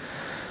Jesus.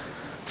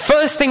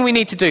 First thing we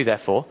need to do,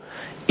 therefore,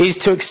 is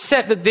to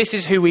accept that this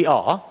is who we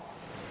are.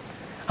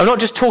 I'm not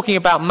just talking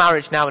about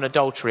marriage now and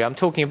adultery. I'm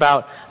talking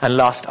about and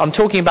lust. I'm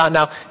talking about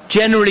now,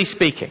 generally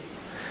speaking.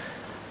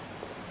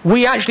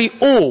 We actually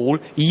all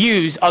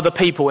use other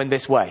people in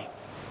this way.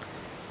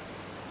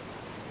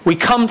 We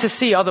come to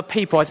see other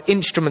people as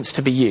instruments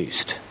to be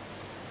used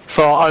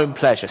for our own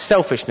pleasure.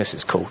 Selfishness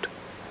it's called.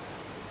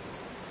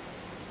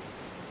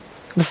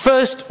 The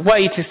first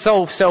way to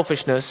solve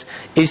selfishness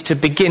is to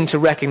begin to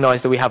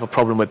recognise that we have a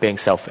problem with being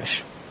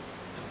selfish.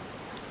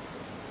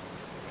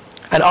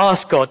 And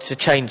ask God to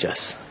change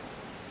us.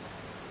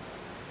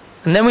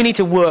 And then we need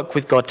to work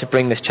with God to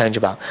bring this change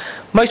about.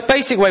 Most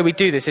basic way we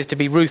do this is to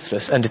be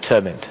ruthless and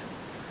determined.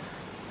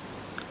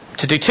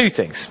 To do two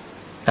things.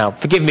 Now,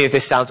 forgive me if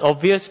this sounds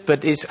obvious,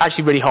 but it's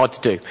actually really hard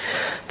to do.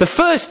 The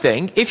first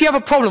thing, if you have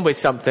a problem with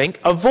something,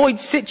 avoid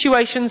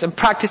situations and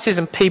practices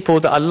and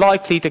people that are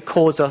likely to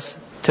cause us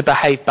to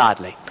behave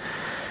badly.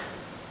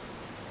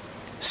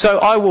 So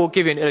I will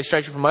give you an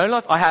illustration from my own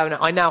life.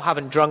 I now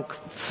haven't drunk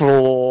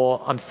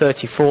I'm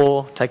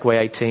 34, take away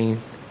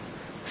 18,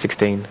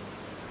 16,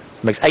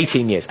 makes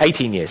 18 years.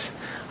 18 years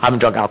I haven't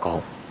drunk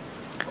alcohol.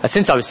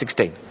 Since I was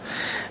 16.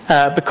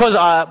 Because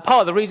part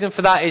of the reason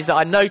for that is that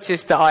I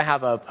noticed that I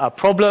have a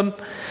problem.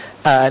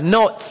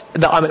 Not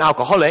that I'm an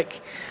alcoholic,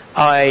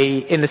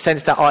 in the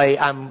sense that I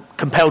am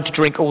compelled to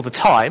drink all the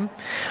time.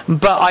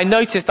 But I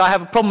noticed I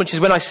have a problem, which is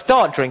when I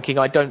start drinking,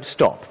 I don't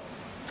stop.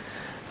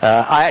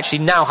 I actually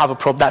now have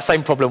that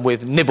same problem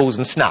with nibbles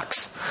and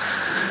snacks.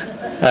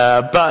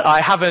 But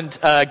I haven't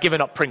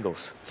given up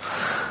Pringles.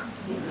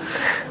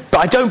 But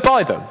I don't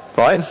buy them,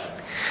 right?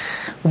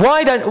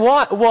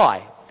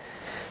 Why?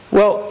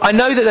 Well, I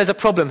know that there's a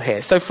problem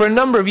here. So for a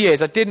number of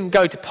years, I didn't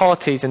go to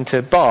parties and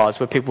to bars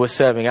where people were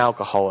serving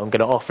alcohol and going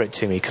to offer it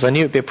to me, because I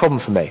knew it would be a problem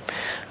for me.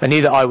 I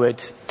knew that I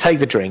would take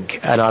the drink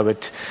and I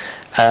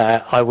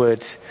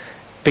would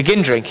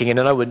begin drinking and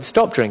then I wouldn't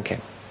stop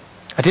drinking.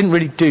 I didn't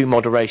really do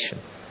moderation.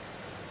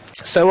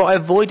 So I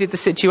avoided the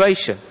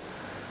situation.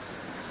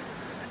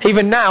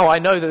 Even now, I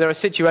know that there are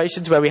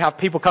situations where we have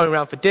people coming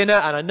around for dinner,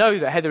 and I know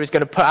that Heather is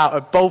going to put out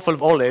a bowl full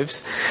of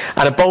olives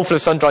and a bowl full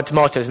of sun-dried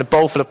tomatoes and a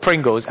bowl full of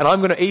Pringles, and I'm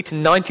going to eat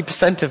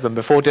 90% of them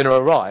before dinner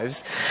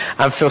arrives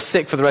and feel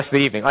sick for the rest of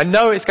the evening. I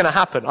know it's going to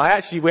happen.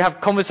 We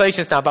have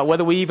conversations now about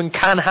whether we even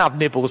can have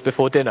nibbles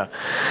before dinner.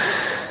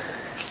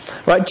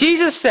 Right,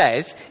 Jesus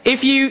says,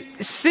 if you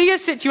see a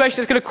situation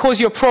that's going to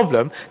cause you a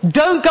problem,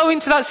 don't go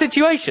into that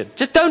situation.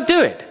 Just don't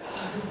do it.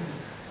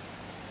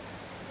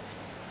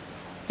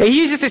 He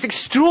uses this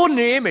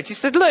extraordinary image. He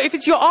says, look, if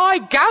it's your eye,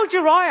 gouge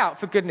your eye out,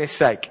 for goodness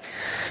sake.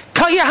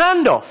 Cut your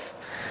hand off.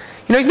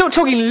 He's not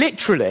talking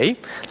literally.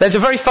 There's a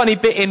very funny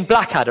bit in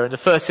Blackadder, in the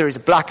first series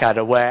of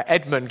Blackadder, where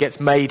Edmund gets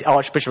made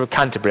Archbishop of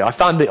Canterbury. I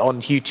found it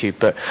on YouTube,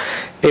 but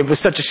it was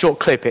such a short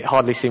clip, it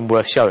hardly seemed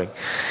worth showing.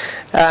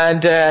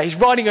 And he's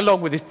riding along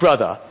with his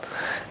brother.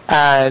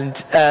 And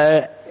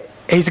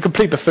he's a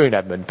complete buffoon,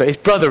 Edmund, but his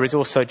brother is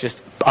also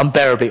just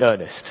unbearably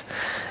earnest.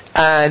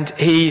 And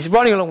he's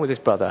riding along with his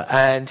brother,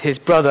 and his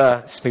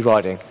brother... It's me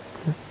riding.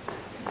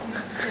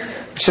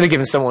 Should have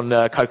given someone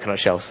coconut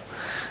shells.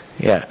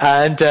 Yeah,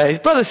 and his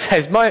brother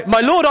says, my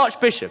Lord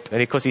Archbishop,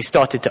 and of course he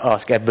started to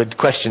ask Edmund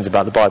questions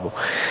about the Bible.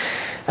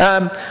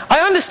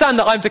 I understand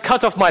that I'm to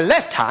cut off my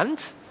left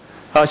hand.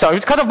 I'm to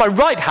cut off my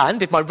right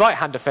hand if my right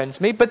hand offends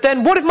me, but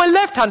then what if my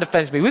left hand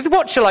offends me? With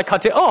what shall I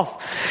cut it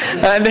off?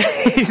 And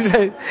he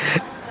said...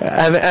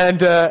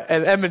 And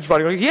Edmund's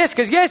running on. Yes,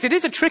 it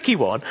is a tricky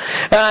one.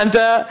 And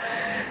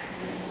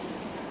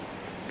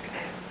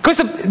because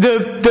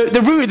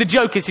the root of the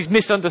joke is he's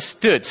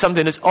misunderstood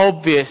something that's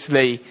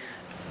obviously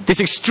this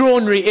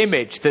extraordinary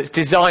image that's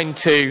designed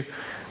to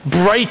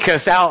break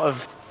us out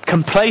of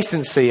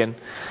complacency and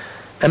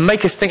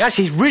make us think,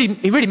 actually,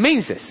 he really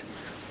means this.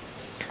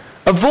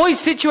 Avoid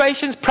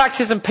situations,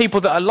 practices and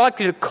people that are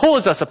likely to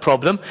cause us a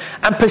problem,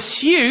 and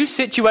pursue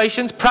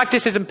situations,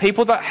 practices and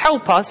people that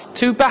help us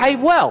to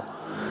behave well.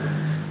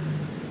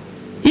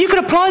 You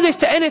can apply this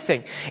to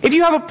anything. If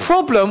you have a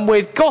problem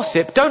with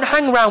gossip, don't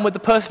hang around with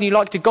the person you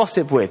like to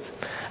gossip with.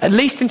 At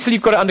least until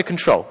you've got it under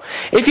control.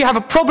 If you have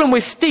a problem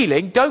with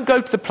stealing, don't go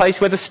to the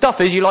place where the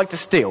stuff is you like to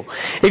steal.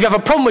 If you have a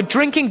problem with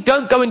drinking,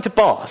 don't go into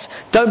bars.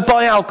 Don't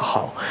buy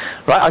alcohol.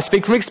 Right? I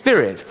speak from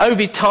experience.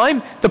 Over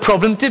time, the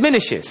problem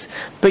diminishes.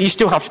 But you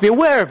still have to be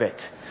aware of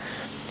it.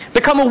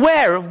 Become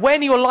aware of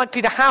when you're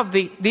likely to have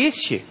the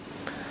issue.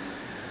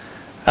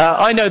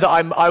 I know that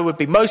I would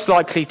be most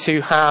likely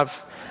to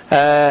have...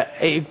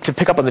 to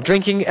pick up on the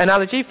drinking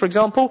analogy, for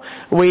example,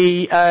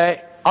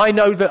 I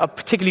know that a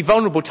particularly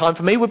vulnerable time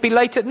for me would be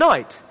late at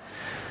night.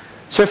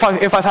 So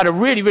if I've had a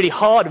really, really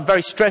hard and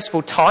very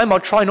stressful time, I'll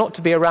try not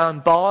to be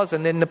around bars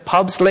and in the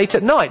pubs late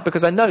at night,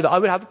 because I know that I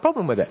would have a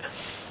problem with it.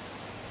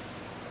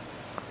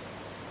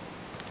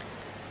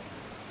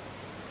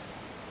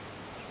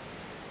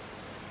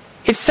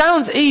 It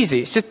sounds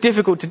easy, it's just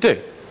difficult to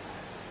do.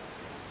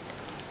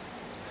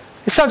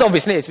 It sounds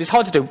obvious, and it is, but it's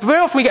hard to do. Very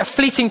often we get a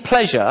fleeting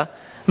pleasure,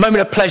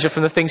 moment of pleasure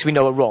from the things we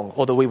know are wrong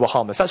or that we will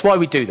harm us. That's why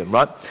we do them,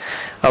 right?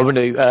 I want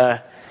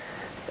to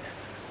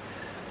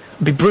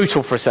be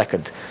brutal for a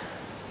second.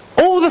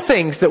 All the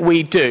things that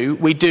we do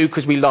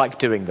because we like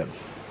doing them.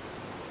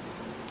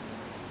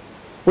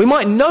 We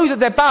might know that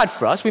they're bad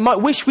for us, we might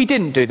wish we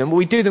didn't do them, but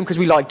we do them because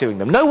we like doing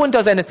them. No one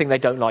does anything they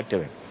don't like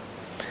doing.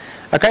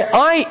 Okay,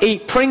 I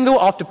eat Pringle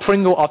after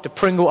Pringle after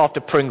Pringle after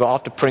Pringle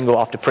after Pringle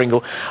after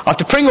Pringle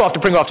after Pringle after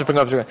Pringle after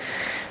Pringle after Pringle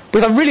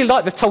because I really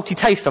like the salty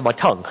taste on my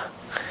tongue.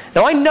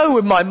 Now I know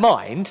in my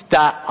mind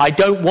that I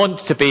don't want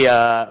to be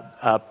a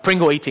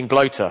Pringle eating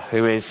bloater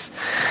who is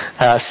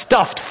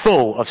stuffed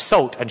full of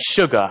salt and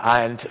sugar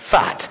and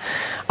fat.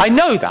 I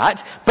know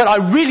that, but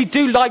I really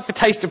do like the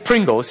taste of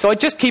Pringles, so I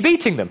just keep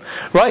eating them,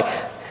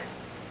 right?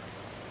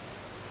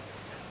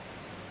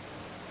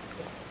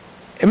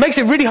 It makes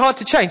it really hard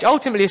to change.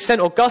 Ultimately, as St.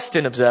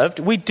 Augustine observed,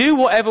 we do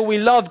whatever we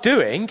love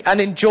doing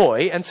and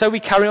enjoy, and so we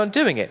carry on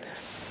doing it.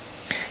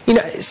 You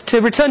know,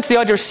 to return to the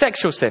idea of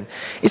sexual sin,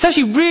 it's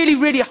actually really,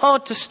 really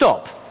hard to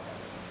stop.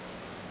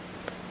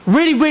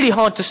 Really, really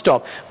hard to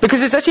stop.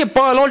 Because it's actually a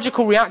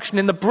biological reaction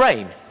in the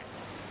brain.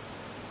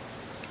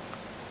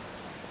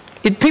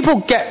 People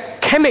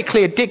get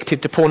chemically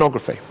addicted to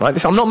pornography.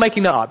 Right? I'm not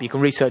making that up. You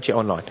can research it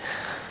online.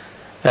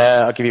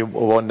 I'll give you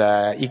one.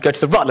 You go to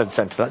the Rutland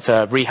Centre. That's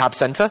a rehab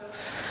centre.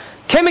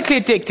 Chemically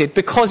addicted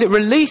because it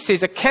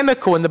releases a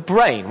chemical in the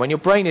brain. When your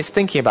brain is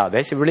thinking about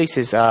this, it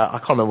releases, I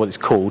can't remember what it's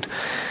called,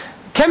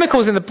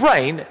 chemicals in the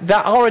brain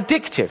that are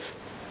addictive.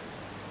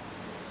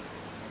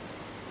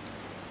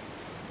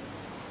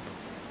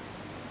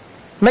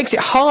 Makes it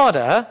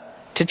harder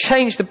to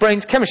change the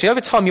brain's chemistry.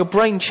 Over time, your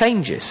brain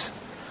changes.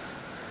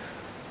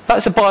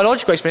 That's a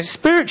biological experience.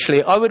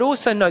 Spiritually, I would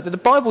also note that the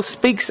Bible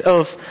speaks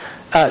of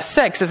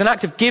sex as an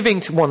act of giving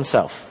to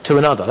oneself, to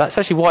another. That's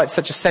actually why it's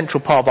such a central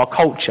part of our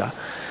culture.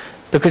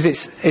 Because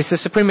it's the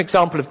supreme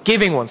example of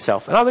giving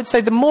oneself. And I would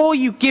say the more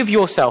you give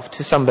yourself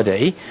to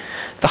somebody,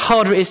 the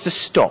harder it is to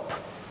stop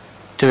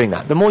doing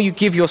that. The more you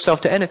give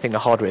yourself to anything, the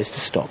harder it is to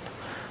stop.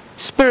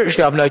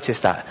 Spiritually, I've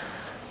noticed that.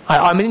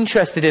 I'm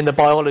interested in the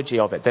biology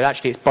of it, that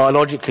actually it's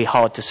biologically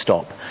hard to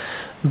stop.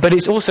 But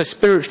it's also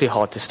spiritually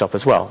hard to stop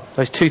as well.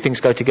 Those two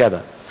things go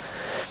together.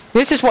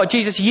 This is why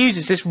Jesus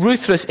uses this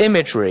ruthless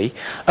imagery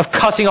of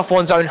cutting off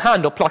one's own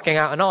hand or plucking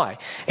out an eye.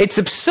 It's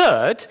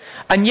absurd,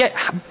 and yet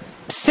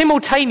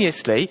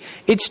simultaneously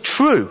it's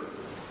true.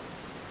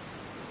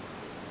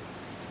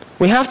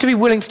 We have to be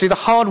willing to do the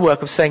hard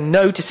work of saying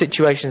no to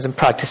situations and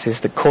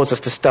practices that cause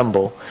us to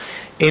stumble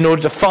in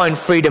order to find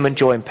freedom and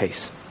joy and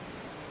peace.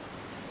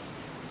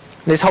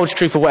 This holds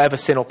true for whatever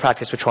sin or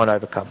practice we're trying to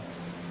overcome.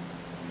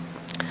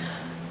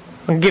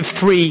 I'm going to give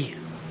 3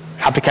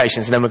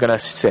 applications and then we're going to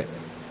sit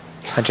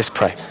and just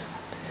pray.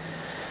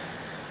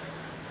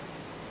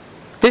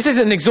 This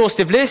isn't an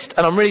exhaustive list,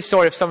 and I'm really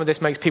sorry if some of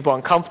this makes people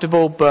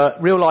uncomfortable,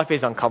 but real life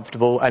is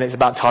uncomfortable and it's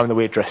about time that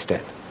we addressed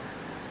it.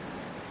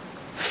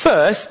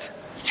 First,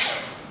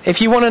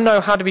 if you want to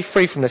know how to be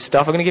free from this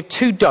stuff, I'm going to give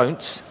 2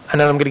 don'ts and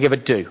then I'm going to give a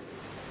do.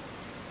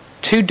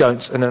 2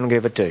 don'ts and then I'm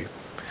going to give a do.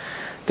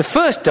 The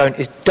first don't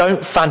is don't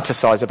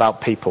fantasize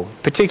about people,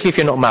 particularly if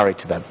you're not married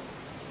to them.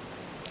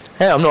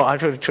 Yeah, I'm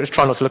just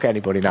trying not to look at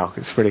anybody now.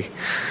 It's really...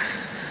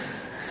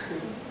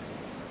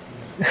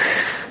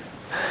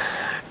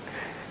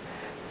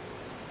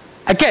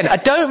 Again, I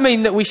don't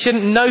mean that we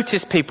shouldn't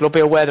notice people or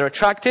be aware they're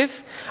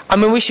attractive. I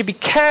mean, we should be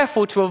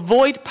careful to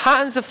avoid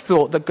patterns of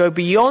thought that go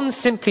beyond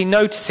simply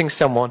noticing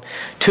someone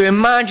to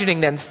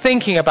imagining them,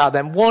 thinking about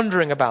them,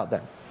 wondering about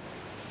them.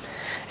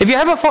 If you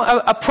have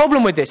a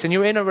problem with this and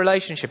you're in a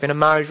relationship, in a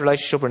marriage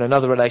relationship or in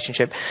another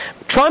relationship,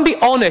 try and be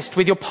honest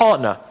with your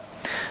partner.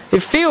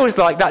 It feels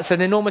like that's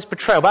an enormous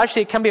betrayal, but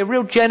actually it can be a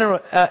real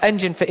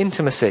engine for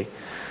intimacy.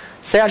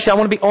 Say, actually, I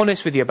want to be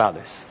honest with you about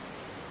this.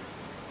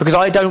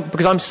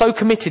 Because I'm so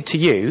committed to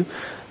you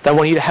that I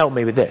want you to help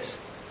me with this.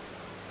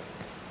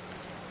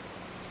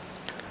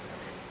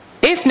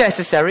 If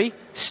necessary,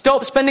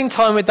 stop spending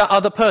time with that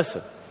other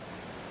person.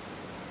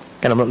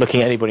 And I'm not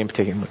looking at anybody in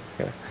particular.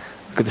 Look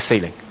at the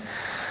ceiling.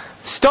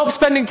 Stop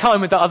spending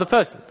time with that other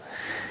person.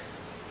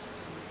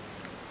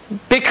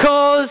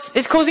 Because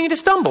it's causing you to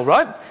stumble,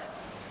 right?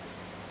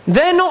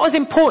 They're not as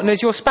important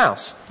as your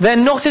spouse. They're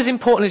not as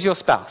important as your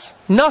spouse.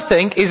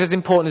 Nothing is as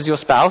important as your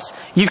spouse.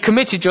 You've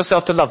committed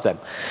yourself to love them.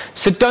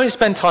 So don't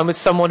spend time with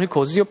someone who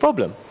causes you a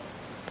problem.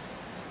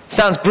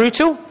 Sounds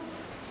brutal,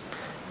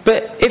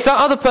 but if that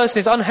other person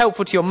is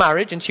unhelpful to your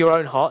marriage and to your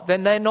own heart,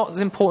 then they're not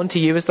as important to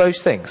you as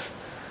those things.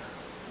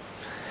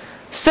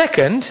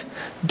 Second,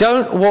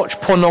 don't watch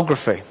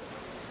pornography.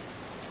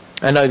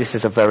 I know this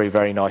is a very,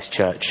 very nice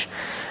church,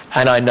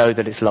 and I know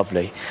that it's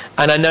lovely,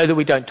 and I know that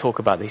we don't talk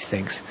about these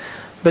things.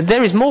 But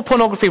there is more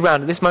pornography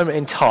around at this moment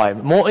in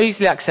time, more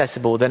easily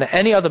accessible than at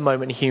any other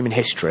moment in human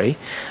history,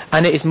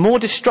 and it is more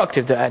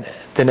destructive than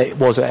it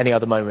was at any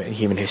other moment in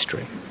human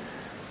history.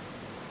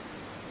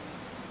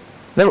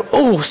 There are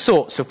all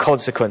sorts of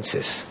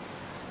consequences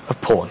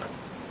of porn.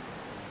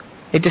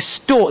 It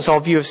distorts our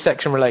view of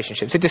sex and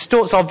relationships. It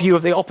distorts our view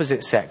of the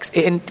opposite sex.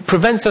 It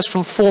prevents us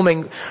from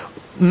forming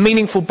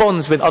meaningful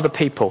bonds with other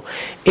people.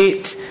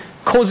 It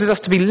causes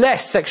us to be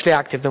less sexually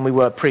active than we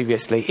were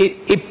previously.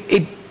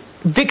 It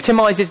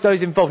victimizes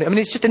those involved. I mean,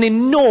 it's just an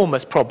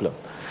enormous problem.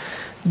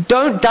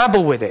 Don't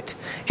dabble with it.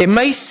 It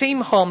may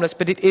seem harmless,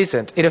 but it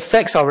isn't. It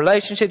affects our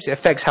relationships, it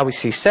affects how we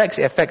see sex,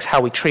 it affects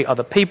how we treat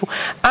other people,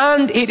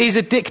 and it is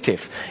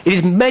addictive. It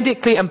is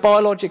medically and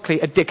biologically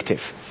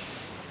addictive.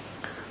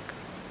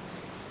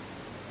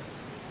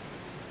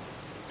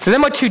 So they're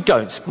my two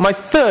don'ts. My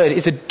third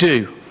is a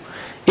do.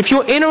 If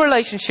you're in a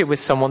relationship with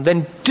someone,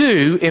 then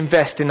do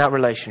invest in that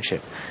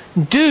relationship.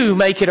 Do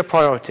make it a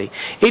priority.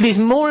 It is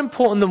more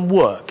important than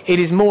work. It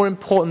is more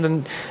important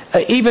than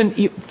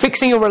even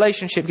fixing your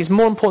relationship is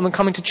more important than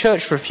coming to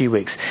church for a few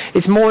weeks.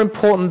 It's more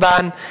important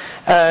than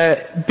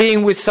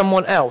being with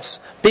someone else,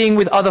 being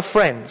with other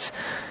friends.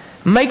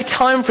 Make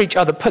time for each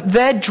other. Put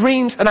their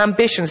dreams and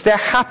ambitions, their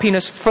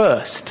happiness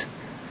first.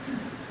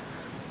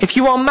 If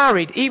you are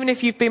married, even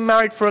if you've been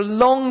married for a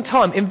long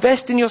time,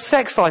 invest in your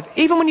sex life,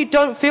 even when you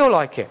don't feel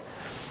like it.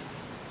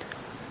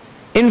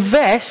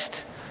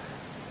 Invest,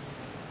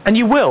 and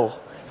you will.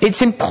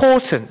 It's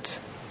important.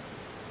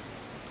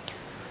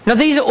 Now,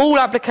 these are all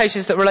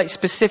applications that relate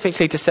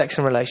specifically to sex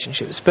and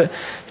relationships, but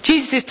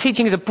Jesus'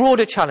 teaching is a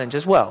broader challenge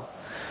as well.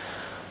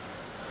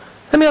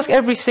 Let me ask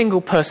every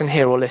single person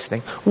here or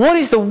listening, what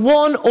is the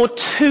one or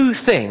two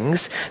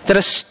things that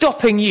are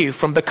stopping you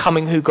from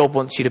becoming who God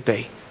wants you to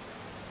be?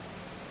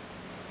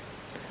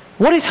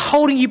 What is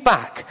holding you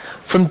back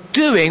from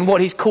doing what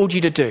He's called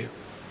you to do?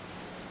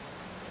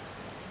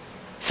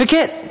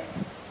 Forget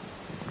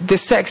the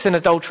sex and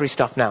adultery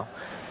stuff now.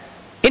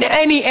 In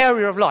any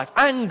area of life,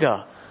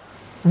 anger,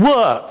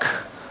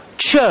 work,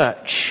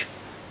 church,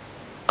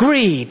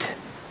 greed,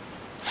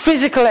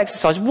 physical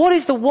exercise, what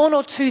is the one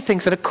or two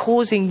things that are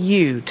causing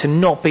you to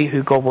not be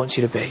who God wants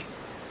you to be?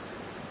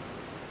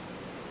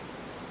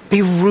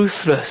 Be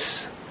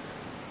ruthless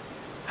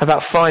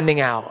about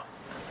finding out.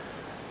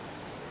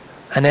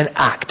 And then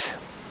act.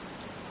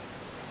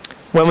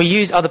 When we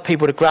use other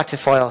people to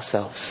gratify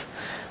ourselves,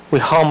 we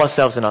harm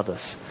ourselves and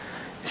others.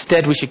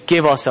 Instead, we should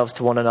give ourselves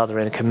to one another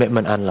in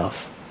commitment and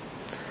love.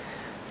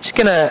 I'm just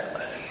going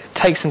to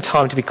take some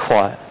time to be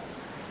quiet.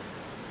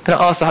 I'm going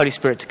to ask the Holy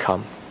Spirit to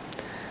come.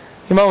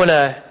 You might want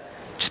to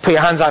just put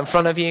your hands out in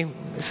front of you.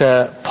 It's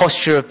a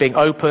posture of being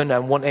open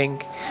and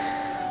wanting. You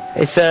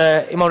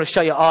might want to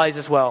shut your eyes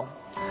as well.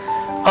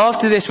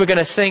 After this, we're going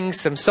to sing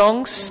some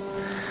songs,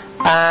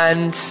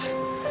 and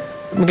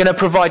I'm going to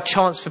provide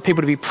chance for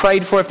people to be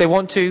prayed for if they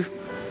want to.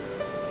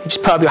 You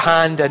just put up your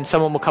hand and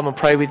someone will come and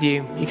pray with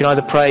you. You can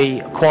either pray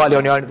quietly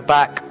on your own at the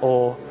back,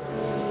 or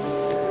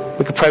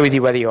we can pray with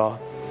you whether you are.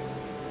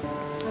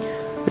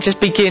 But just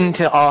begin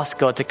to ask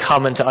God to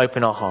come and to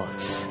open our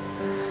hearts.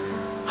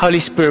 Holy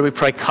Spirit, we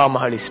pray, come,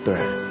 Holy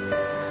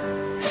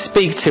Spirit.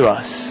 Speak to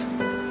us.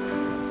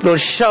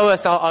 Lord, show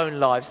us our own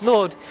lives.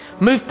 Lord,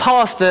 move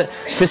past the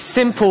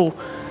simple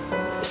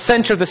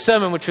center of the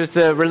sermon, which was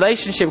the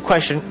relationship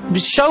question.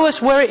 Show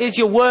us where it is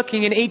you're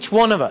working in each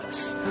one of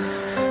us.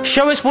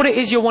 Show us what it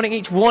is you're wanting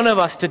each one of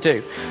us to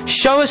do.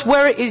 Show us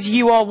where it is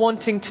you are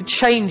wanting to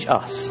change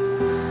us.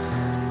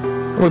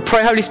 We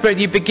pray, Holy Spirit,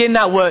 you begin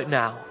that work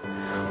now.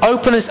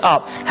 Open us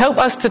up. Help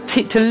us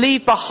to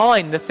leave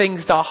behind the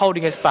things that are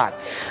holding us back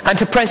and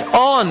to press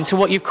on to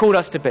what you've called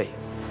us to be.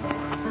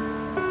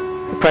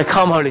 We pray,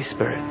 come, Holy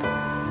Spirit.